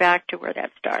travel you back to where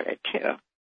that started too.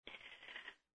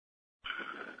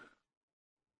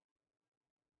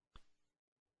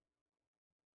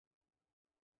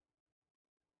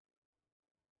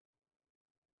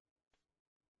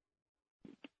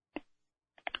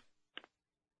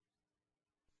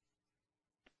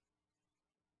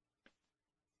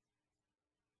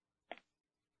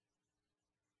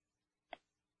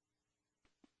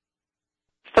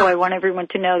 So I want everyone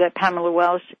to know that Pamela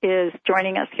Welsh is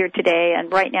joining us here today, and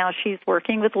right now she's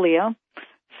working with Leo.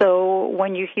 So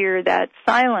when you hear that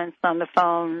silence on the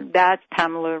phone, that's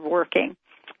Pamela working.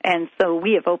 And so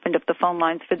we have opened up the phone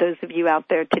lines for those of you out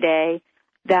there today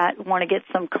that want to get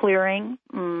some clearing,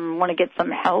 want to get some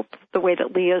help the way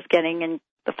that Leo's getting. And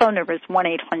the phone number is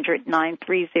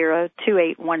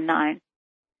 1-800-930-2819.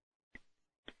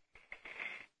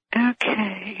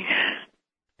 Okay.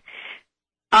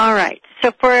 All right.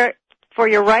 So for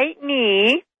your right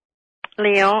knee,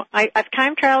 Leo, I've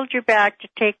time traveled you back to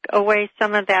take away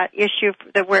some of that issue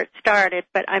where it started,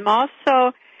 but I'm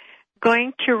also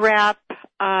going to wrap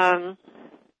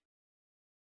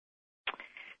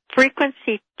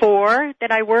frequency 4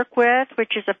 that I work with,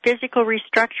 which is a physical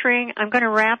restructuring. I'm going to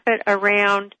wrap it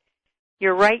around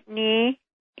your right knee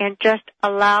and just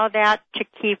allow that to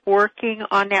keep working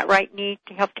on that right knee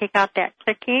to help take out that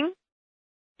clicking.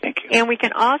 Thank you. And we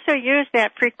can also use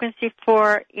that frequency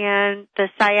 4 in the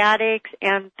sciatics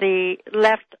and the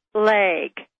left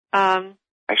leg.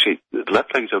 Actually, the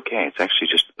left leg is okay. It's actually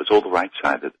it's all the right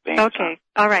side that the pain is Okay.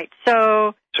 All right.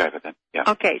 So. Sorry about that. Yeah.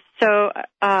 Okay. So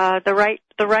the right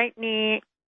knee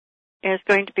is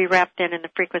going to be wrapped in the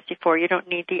frequency 4. You don't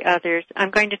need the others.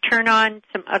 I'm going to turn on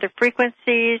some other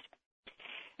frequencies.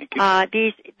 Thank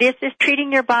you. This is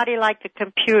treating your body like a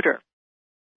computer.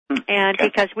 And okay.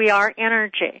 Because we are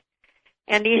energy.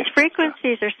 And these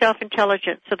frequencies are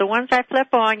self-intelligent. So the ones I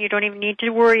flip on, you don't even need to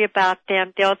worry about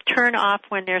them. They'll turn off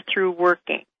when they're through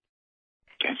working.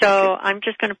 Okay. So I'm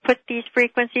just going to put these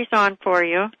frequencies on for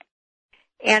you.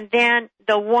 And then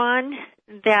the one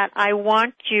that I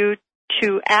want you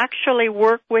to actually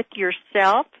work with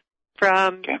yourself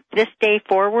from this day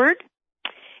forward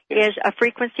is a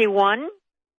frequency 1.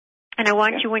 And I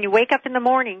want you, when you wake up in the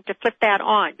morning, to flip that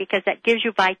on, because that gives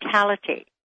you vitality.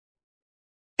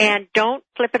 And don't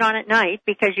flip it on at night,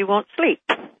 because you won't sleep.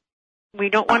 We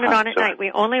don't want it on at night.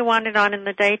 We only want it on in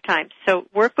the daytime. So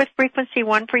work with frequency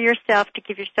 1 for yourself to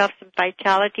give yourself some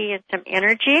vitality and some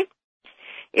energy.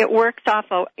 It works off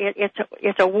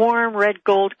it's a warm red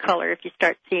gold color if you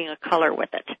start seeing a color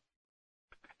with it.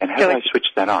 And how do I switch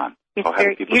that on?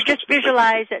 You just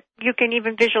visualize it. You can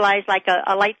even visualize like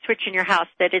a light switch in your house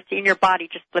that it's in your body.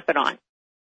 Just flip it on.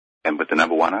 And with the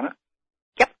number 1 on it?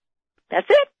 Yep. That's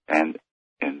it. And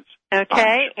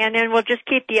okay. And then we'll just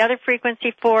keep the other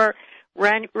frequency 4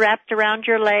 wrapped around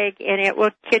your leg, and it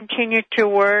will continue to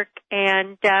work.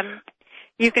 And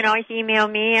you can always email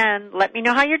me and let me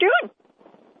know how you're doing.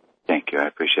 Thank you. I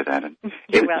appreciate that. And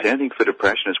You're is welcome. there anything for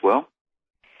depression as well?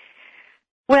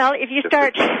 Well, if you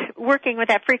start working with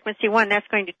that frequency 1, that's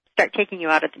going to start taking you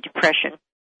out of the depression.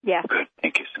 Yeah. Good.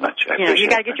 Thank you so much. You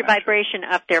got to get your vibration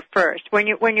up there first. When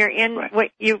you're in,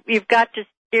 you've got to.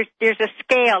 There's a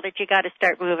scale that you got to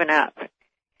start moving up.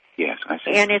 Yes, I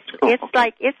see. And it's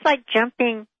like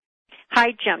jumping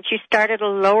high jumps. You start at a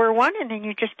lower one, and then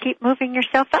you just keep moving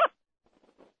yourself up.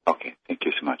 Okay. Thank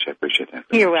you so much. I appreciate that.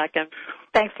 You're welcome.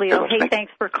 Thanks, Leo. Hey,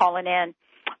 thanks for calling in.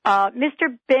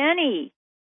 Mr. Benny.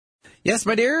 Yes,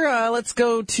 my dear. Let's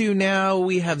go to now.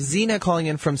 We have Zena calling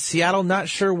in from Seattle. Not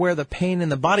sure where the pain in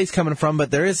the body's coming from, but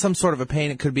there is some sort of a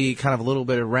pain. It could be kind of a little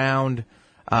bit around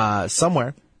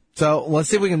somewhere. So let's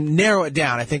see if we can narrow it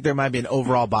down. I think there might be an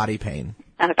overall body pain.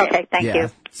 Okay, thank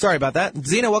you. Sorry about that.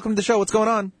 Zena, welcome to the show. What's going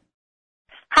on?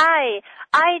 Hi.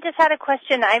 I just had a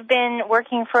question. I've been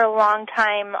working for a long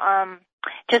time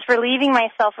just relieving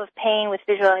myself of pain with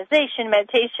visualization,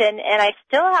 meditation, and I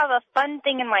still have a fun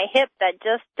thing in my hip that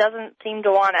just doesn't seem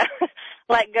to want to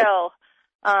let go.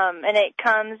 And it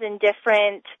comes in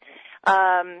different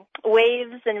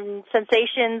waves and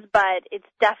sensations, but it's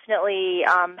definitely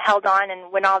held on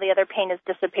and when all the other pain is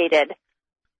dissipated.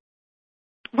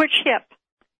 Which hip?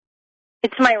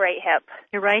 It's my right hip.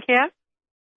 Your right hip?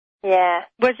 Yeah.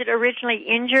 Was it originally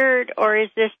injured, or is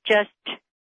this just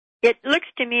it looks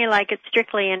to me like it's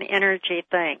strictly an energy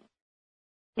thing.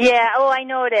 Yeah, I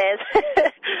know it is.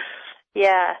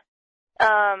 Yeah.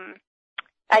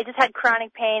 I just had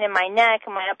chronic pain in my neck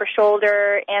and my upper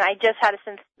shoulder, and I just had a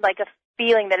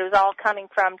feeling that it was all coming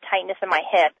from tightness in my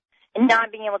hip and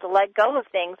not being able to let go of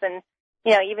things. And,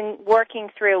 even working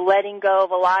through letting go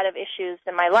of a lot of issues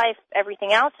in my life,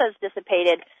 everything else has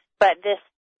dissipated, but this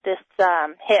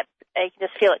hip, I can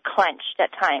just feel it clenched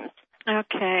at times.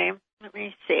 Okay, let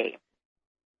me see.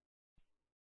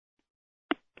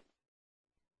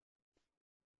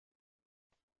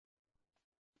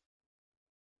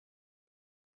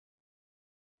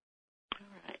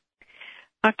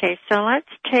 Okay, so let's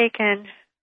take and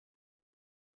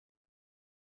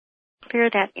clear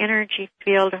that energy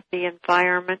field of the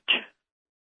environment.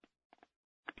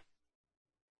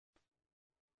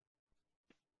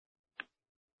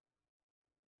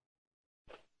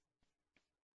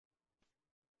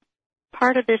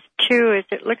 Part of this too is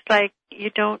it looks like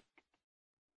you don't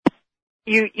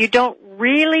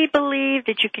really believe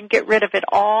that you can get rid of it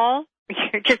all.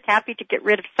 You're just happy to get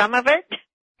rid of some of it.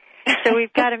 So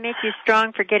we've got to make you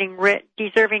strong for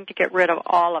deserving to get rid of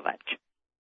all of it.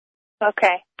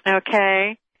 Okay.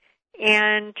 Okay.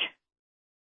 And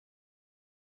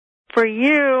for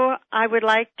you, I would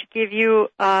like to give you,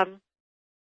 an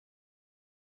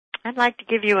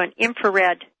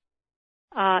infrared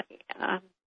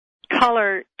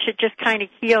color to just kind of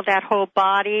heal that whole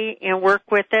body and work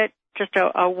with it. Just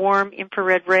a warm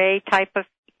infrared ray type of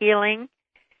healing,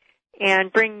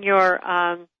 and bring your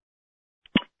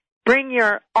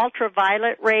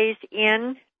ultraviolet rays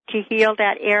in to heal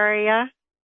that area.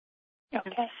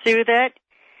 Okay. And soothe it.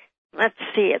 Let's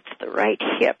see, it's the right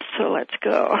hip, so let's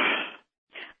go.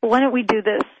 Why don't we do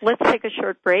this? Let's take a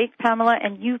short break, Pamela,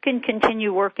 and you can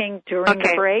continue working during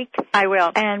the break. I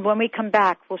will. And when we come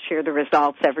back, we'll share the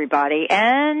results, everybody.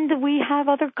 And we have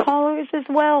other callers as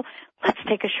well. Let's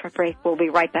take a short break. We'll be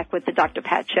right back with the Dr.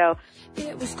 Pat Show.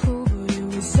 It was cool, but it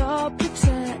was all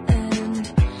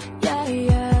pretend. Yeah,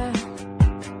 yeah.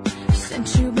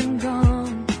 Since you've been gone.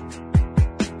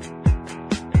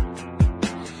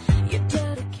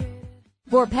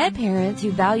 For pet parents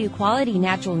who value quality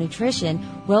natural nutrition,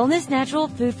 Wellness Natural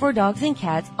Food for Dogs and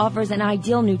Cats offers an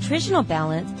ideal nutritional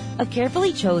balance of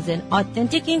carefully chosen,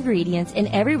 authentic ingredients in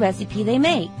every recipe they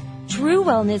make. True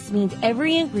wellness means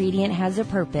every ingredient has a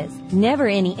purpose, never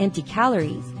any empty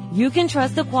calories. You can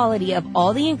trust the quality of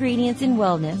all the ingredients in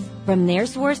Wellness, from their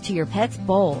source to your pet's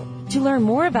bowl. To learn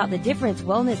more about the difference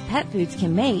wellness pet foods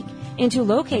can make, and to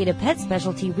locate a pet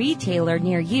specialty retailer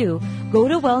near you, go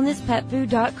to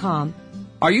wellnesspetfood.com.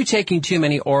 Are you taking too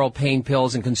many oral pain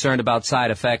pills and concerned about side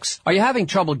effects? Are you having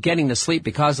trouble getting to sleep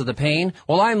because of the pain?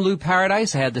 Well, I'm Lou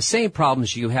Paradise. I had the same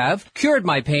problems you have. Cured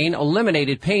my pain,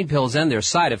 eliminated pain pills and their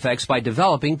side effects by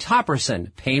developing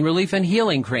Topricin, pain relief and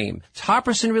healing cream.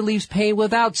 Topricin relieves pain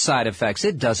without side effects.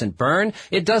 It doesn't burn,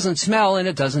 it doesn't smell, and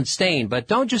it doesn't stain. But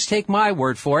don't just take my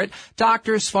word for it.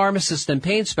 Doctors, pharmacists, and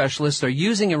pain specialists are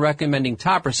using and recommending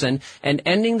Topricin and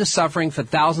ending the suffering for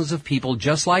thousands of people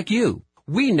just like you.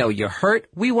 We know you're hurt.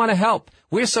 We want to help.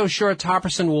 We're so sure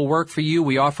Topricin will work for you,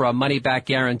 we offer a money-back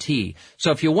guarantee.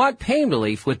 So if you want pain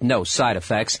relief with no side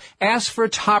effects, ask for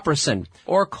Topricin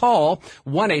or call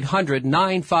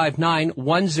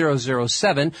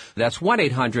 1-800-959-1007. That's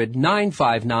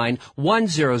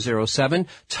 1-800-959-1007.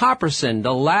 Topricin,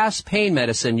 the last pain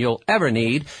medicine you'll ever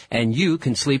need, and you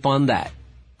can sleep on that.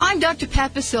 I'm Dr.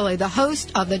 Pat Basile, the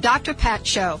host of the Dr. Pat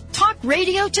Show. Talk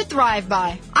radio to thrive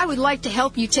by. I would like to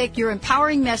help you take your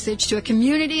empowering message to a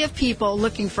community of people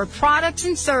looking for products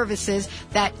and services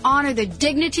that honor the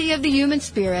dignity of the human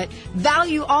spirit,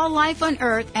 value all life on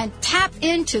earth, and tap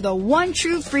into the one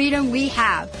true freedom we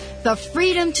have, the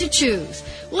freedom to choose.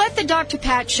 Let the Dr.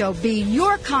 Pat Show be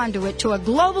your conduit to a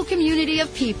global community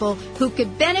of people who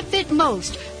could benefit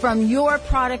most from your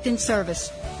product and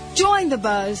service. Join the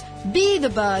buzz, be the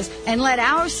buzz, and let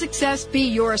our success be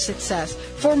your success.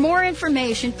 For more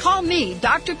information, call me,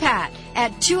 Dr. Pat,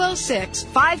 at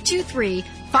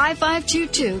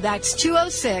 206-523-5522. That's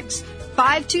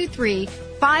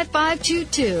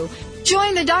 206-523-5522.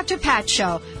 Join the Dr. Pat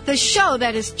Show, the show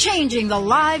that is changing the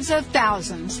lives of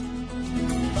thousands.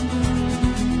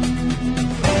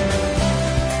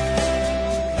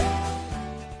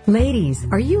 Ladies,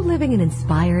 are you living an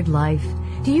inspired life?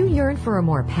 Do you yearn for a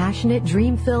more passionate,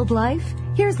 dream-filled life?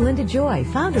 Here's Linda Joy,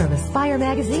 founder of Aspire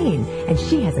Magazine, and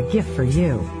she has a gift for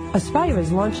you. Aspire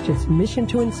has launched its Mission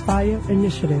to Inspire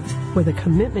initiative with a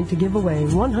commitment to give away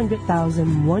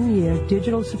 100,000 one-year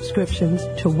digital subscriptions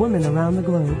to women around the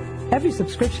globe. Every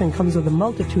subscription comes with a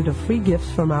multitude of free gifts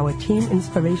from our team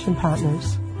inspiration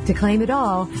partners. To claim it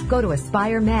all, go to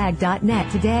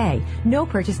aspiremag.net today. No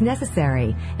purchase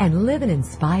necessary, and live an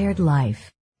inspired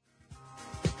life.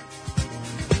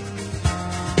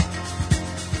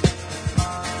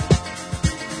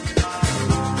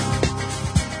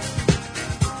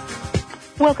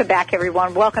 Welcome back,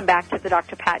 everyone. Welcome back to the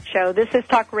Dr. Pat Show. This is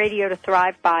Talk Radio to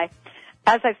Thrive By.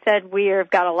 As I've said, we've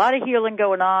got a lot of healing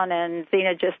going on, and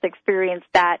Zena just experienced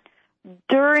that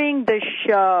during the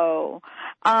show.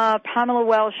 Pamela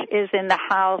Welsh is in the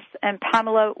house. And,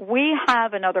 Pamela, we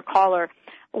have another caller.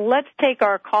 Let's take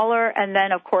our caller, and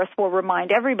then, of course, we'll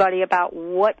remind everybody about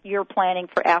what you're planning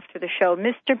for after the show.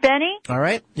 Mr. Benny? All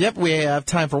right. Yep, we have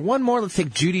time for one more. Let's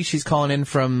take Judy. She's calling in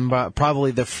from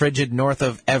probably the frigid north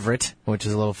of Everett, which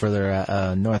is a little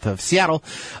further north of Seattle.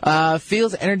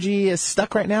 Feels energy is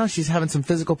stuck right now. She's having some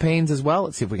physical pains as well.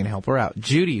 Let's see if we can help her out.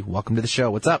 Judy, welcome to the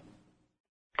show. What's up?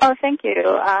 Oh, thank you.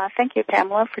 Thank you,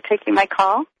 Pamela, for taking my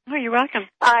call. Oh, you're welcome.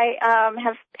 I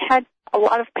have had a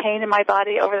lot of pain in my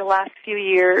body over the last few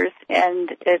years,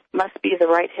 and it must be the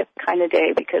right hip kind of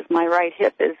day because my right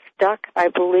hip is stuck, I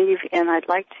believe, and I'd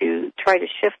like to try to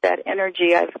shift that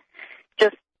energy. I've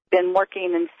just been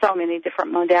working in so many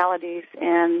different modalities,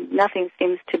 and nothing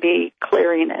seems to be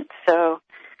clearing it. So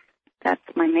that's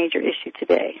my major issue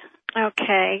today.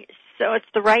 Okay. So it's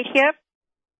the right hip?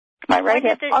 My right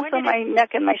hip, also my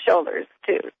neck and my shoulders,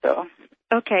 too. So.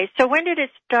 Okay. So when did it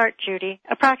start, Judy?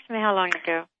 Approximately how long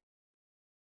ago?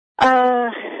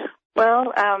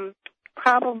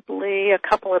 Probably a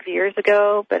couple of years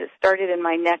ago, but it started in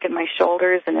my neck and my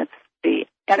shoulders, and it's the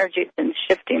energy's been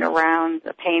shifting around,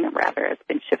 the pain rather has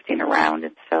been shifting around,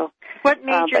 and so. What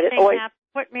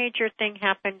major thing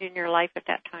happened in your life at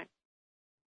that time?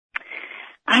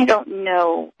 I don't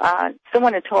know.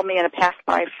 Someone had told me in a past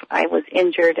life I was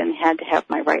injured and had to have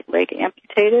my right leg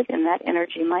amputated, and that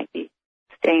energy might be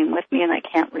staying with me, and I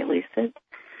can't release it.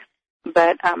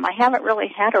 But I haven't really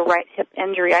had a right hip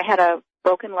injury. I had a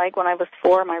broken leg when I was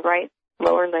 4. My right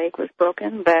lower leg was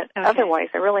broken, but otherwise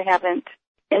I really haven't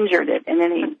injured it in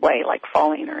any way, like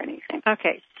falling or anything.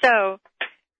 Okay. So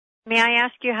may I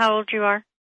ask you how old you are?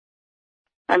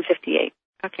 I'm 58.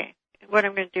 Okay. What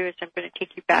I'm going to do is I'm going to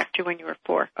take you back to when you were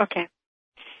 4. Okay.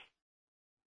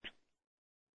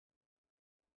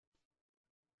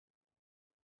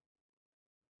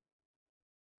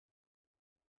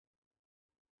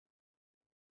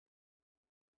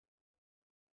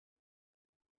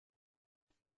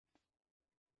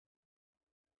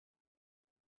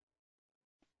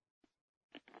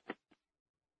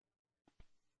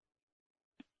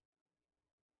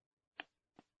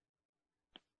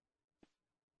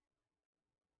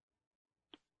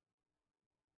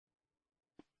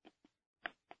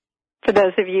 For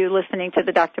those of you listening to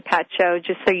the Dr. Pat Show,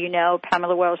 just so you know,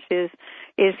 Pamela Welsh is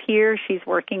here. She's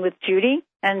working with Judy.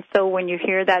 And so when you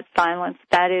hear that silence,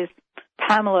 that is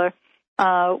Pamela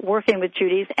working with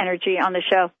Judy's energy on the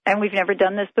show. And we've never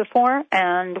done this before.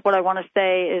 And what I want to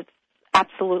say is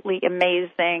absolutely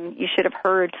amazing. You should have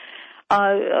heard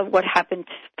what happened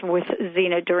with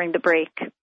Zena during the break.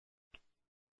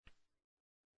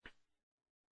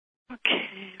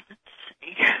 Okay, let's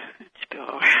see. Let's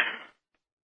go.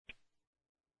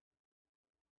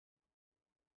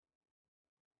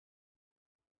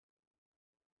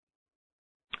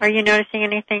 Are you noticing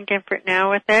anything different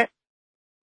now with it?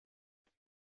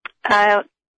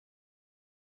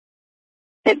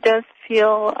 It does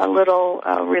feel a little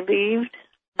relieved.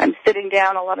 I'm sitting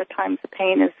down. A lot of times the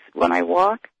pain is when I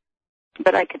walk,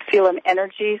 but I could feel an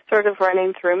energy sort of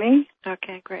running through me.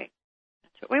 Okay, great.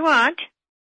 That's what we want.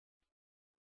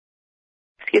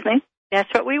 Excuse me?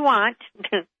 That's what we want.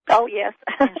 Oh, yes.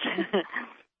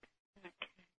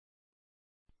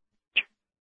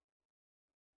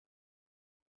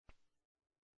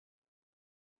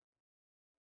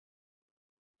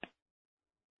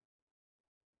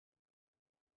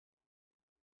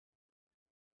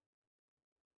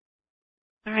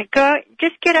 All right, go.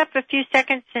 Just get up a few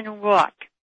seconds and walk.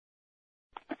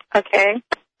 Okay.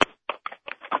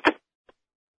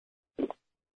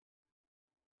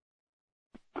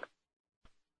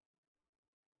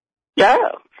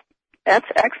 Oh, that's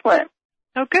excellent.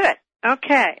 Oh, good.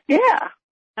 Okay. Yeah.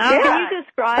 Yeah.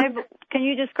 Can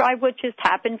you describe what just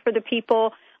happened for the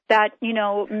people that,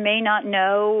 may not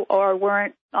know or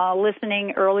weren't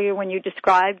listening earlier when you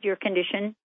described your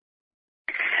condition?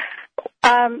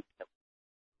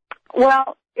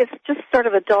 Well, it's just sort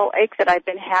of a dull ache that I've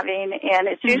been having, and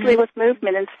it's usually with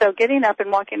movement. And so getting up and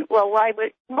walking, while I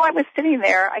was sitting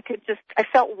there, I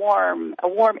felt warm, a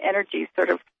warm energy sort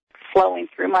of flowing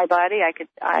through my body.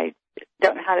 I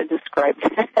don't know how to describe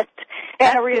that.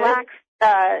 And a relaxed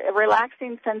a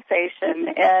relaxing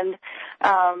sensation, and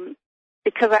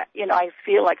because I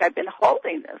feel like I've been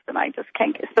holding this, and I just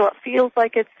can't get. So it feels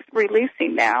like it's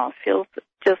releasing now. It feels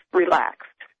just relaxed.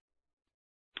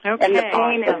 Okay. And the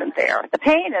pain isn't there. The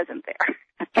pain isn't there.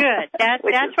 Good. That's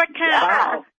what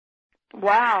counts.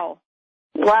 Wow.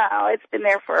 It's been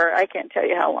there for, I can't tell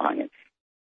you how long. It's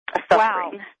a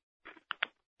suffering.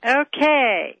 Wow.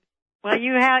 Okay. Well,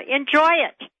 enjoy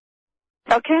it.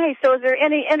 Okay, so is there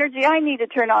any energy I need to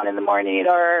turn on in the morning,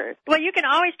 or? Well, you can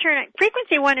always turn it.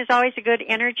 Frequency 1 is always a good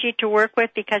energy to work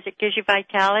with because it gives you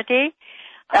vitality.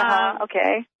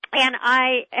 Okay. And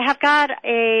I have got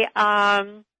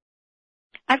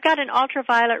I've got an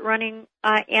ultraviolet running,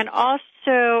 and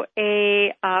also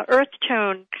a earth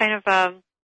tone kind of.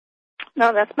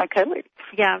 No, that's my color.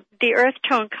 Yeah, the earth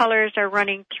tone colors are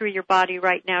running through your body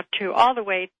right now too, all the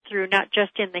way through, not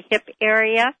just in the hip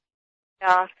area.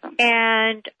 Awesome.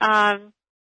 And and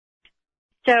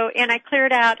I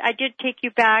cleared out. I did take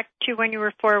you back to when you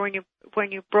were 4, when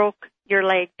you broke your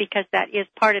leg, because that is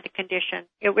part of the condition.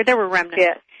 There were remnants.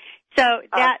 Yes. So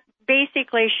that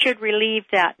basically should relieve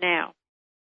that now.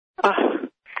 Oh,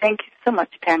 thank you so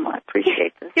much, Pamela. I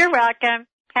appreciate this. You're welcome.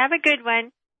 Have a good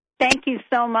one. Thank you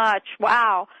so much.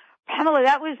 Wow. Pamela,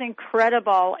 that was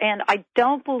incredible, and I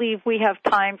don't believe we have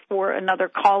time for another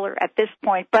caller at this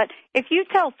point. But if you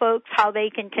tell folks how they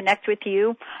can connect with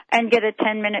you and get a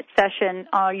 10-minute session,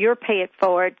 your Pay It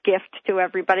Forward gift to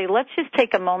everybody, let's just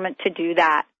take a moment to do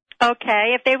that.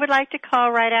 Okay. If they would like to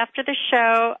call right after the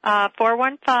show,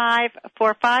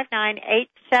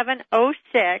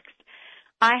 415-459-8706.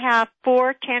 I have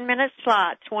 4 10-minute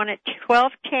slots, one at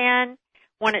 12:10,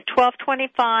 one at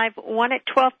 12:25, one at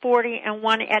 12:40, and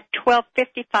one at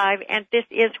 12:55, and this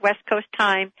is West Coast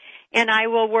time. And I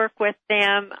will work with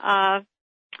them, and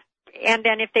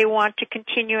then if they want to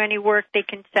continue any work, they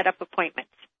can set up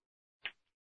appointments.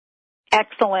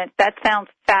 Excellent. That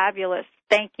sounds fabulous.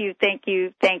 Thank you.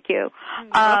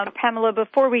 Pamela,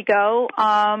 before we go,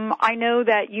 I know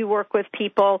that you work with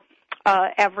people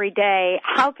every day.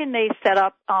 How can they set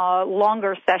up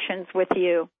longer sessions with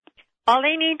you? All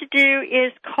they need to do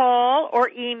is call or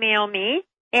email me,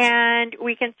 and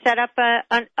we can set up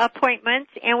an appointment,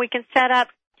 and we can set up,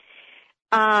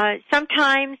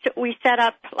 sometimes we set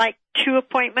up like 2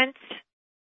 appointments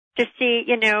to see,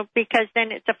 because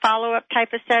then it's a follow-up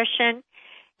type of session.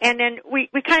 And then we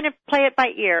kind of play it by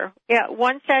ear. Yeah,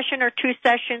 1 session or 2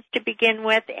 sessions to begin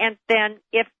with, and then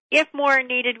if more are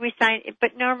needed, we sign it.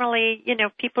 But normally,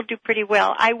 people do pretty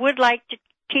well. I would like to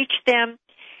teach them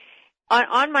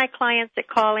on my clients that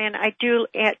call in.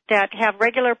 That have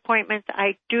regular appointments.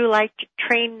 I do like to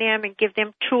train them and give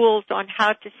them tools on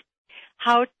how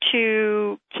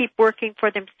to keep working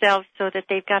for themselves, so that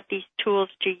they've got these tools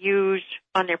to use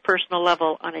on their personal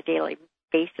level on a daily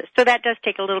basis. So that does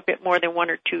take a little bit more than 1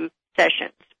 or 2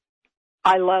 sessions.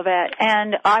 I love it.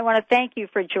 And I want to thank you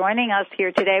for joining us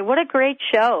here today. What a great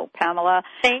show, Pamela.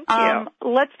 Thank you.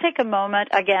 Let's take a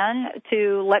moment again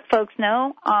to let folks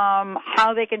know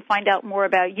how they can find out more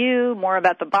about you, more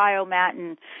about the biomat,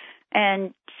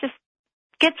 and just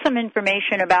get some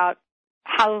information about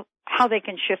how they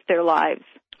can shift their lives.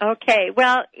 Okay.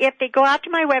 Well, if they go out to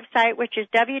my website, which is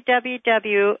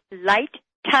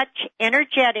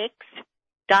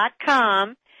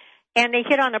www.lighttouchenergetics.com, and they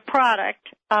hit on a product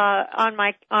on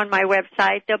my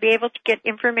website, they'll be able to get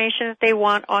information that they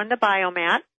want on the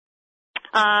biomat.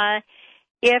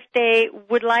 If they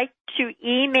would like to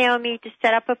email me to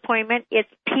set up an appointment,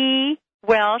 it's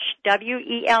pwelsh,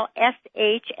 WELSH,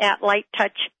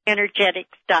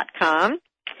 @lighttouchenergetics.com.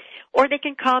 Or they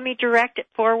can call me direct at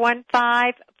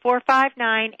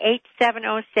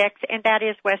 415-459-8706, and that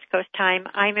is West Coast time.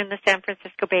 I'm in the San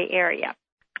Francisco Bay Area.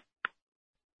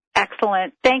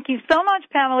 Excellent. Thank you so much,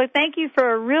 Pamela. Thank you for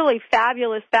a really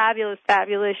fabulous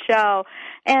show.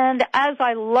 And as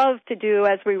I love to do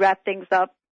as we wrap things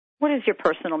up, what is your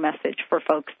personal message for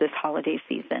folks this holiday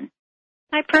season?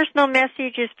 My personal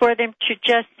message is for them to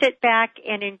just sit back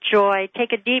and enjoy,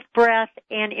 take a deep breath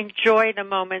and enjoy the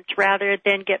moments rather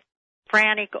than get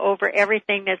frantic over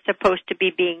everything that's supposed to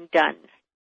be being done.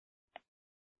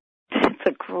 That's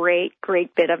a great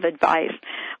bit of advice.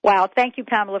 Wow. Thank you,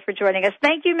 Pamela, for joining us.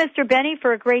 Thank you, Mr. Benny,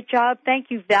 for a great job.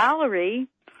 Thank you, Valerie,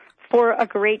 for a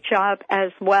great job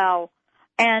as well.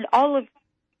 And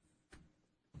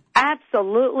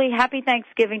absolutely happy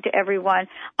Thanksgiving to everyone.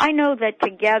 I know that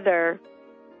together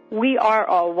we are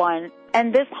all one,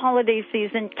 and this holiday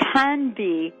season can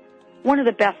be one of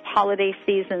the best holiday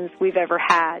seasons we've ever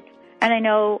had. And I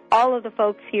know all of the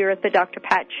folks here at the Dr.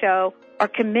 Pat Show are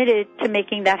committed to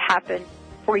making that happen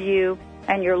for you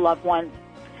and your loved ones.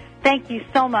 Thank you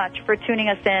so much for tuning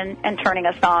us in and turning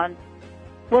us on.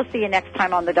 We'll see you next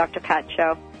time on the Dr. Pat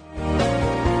Show.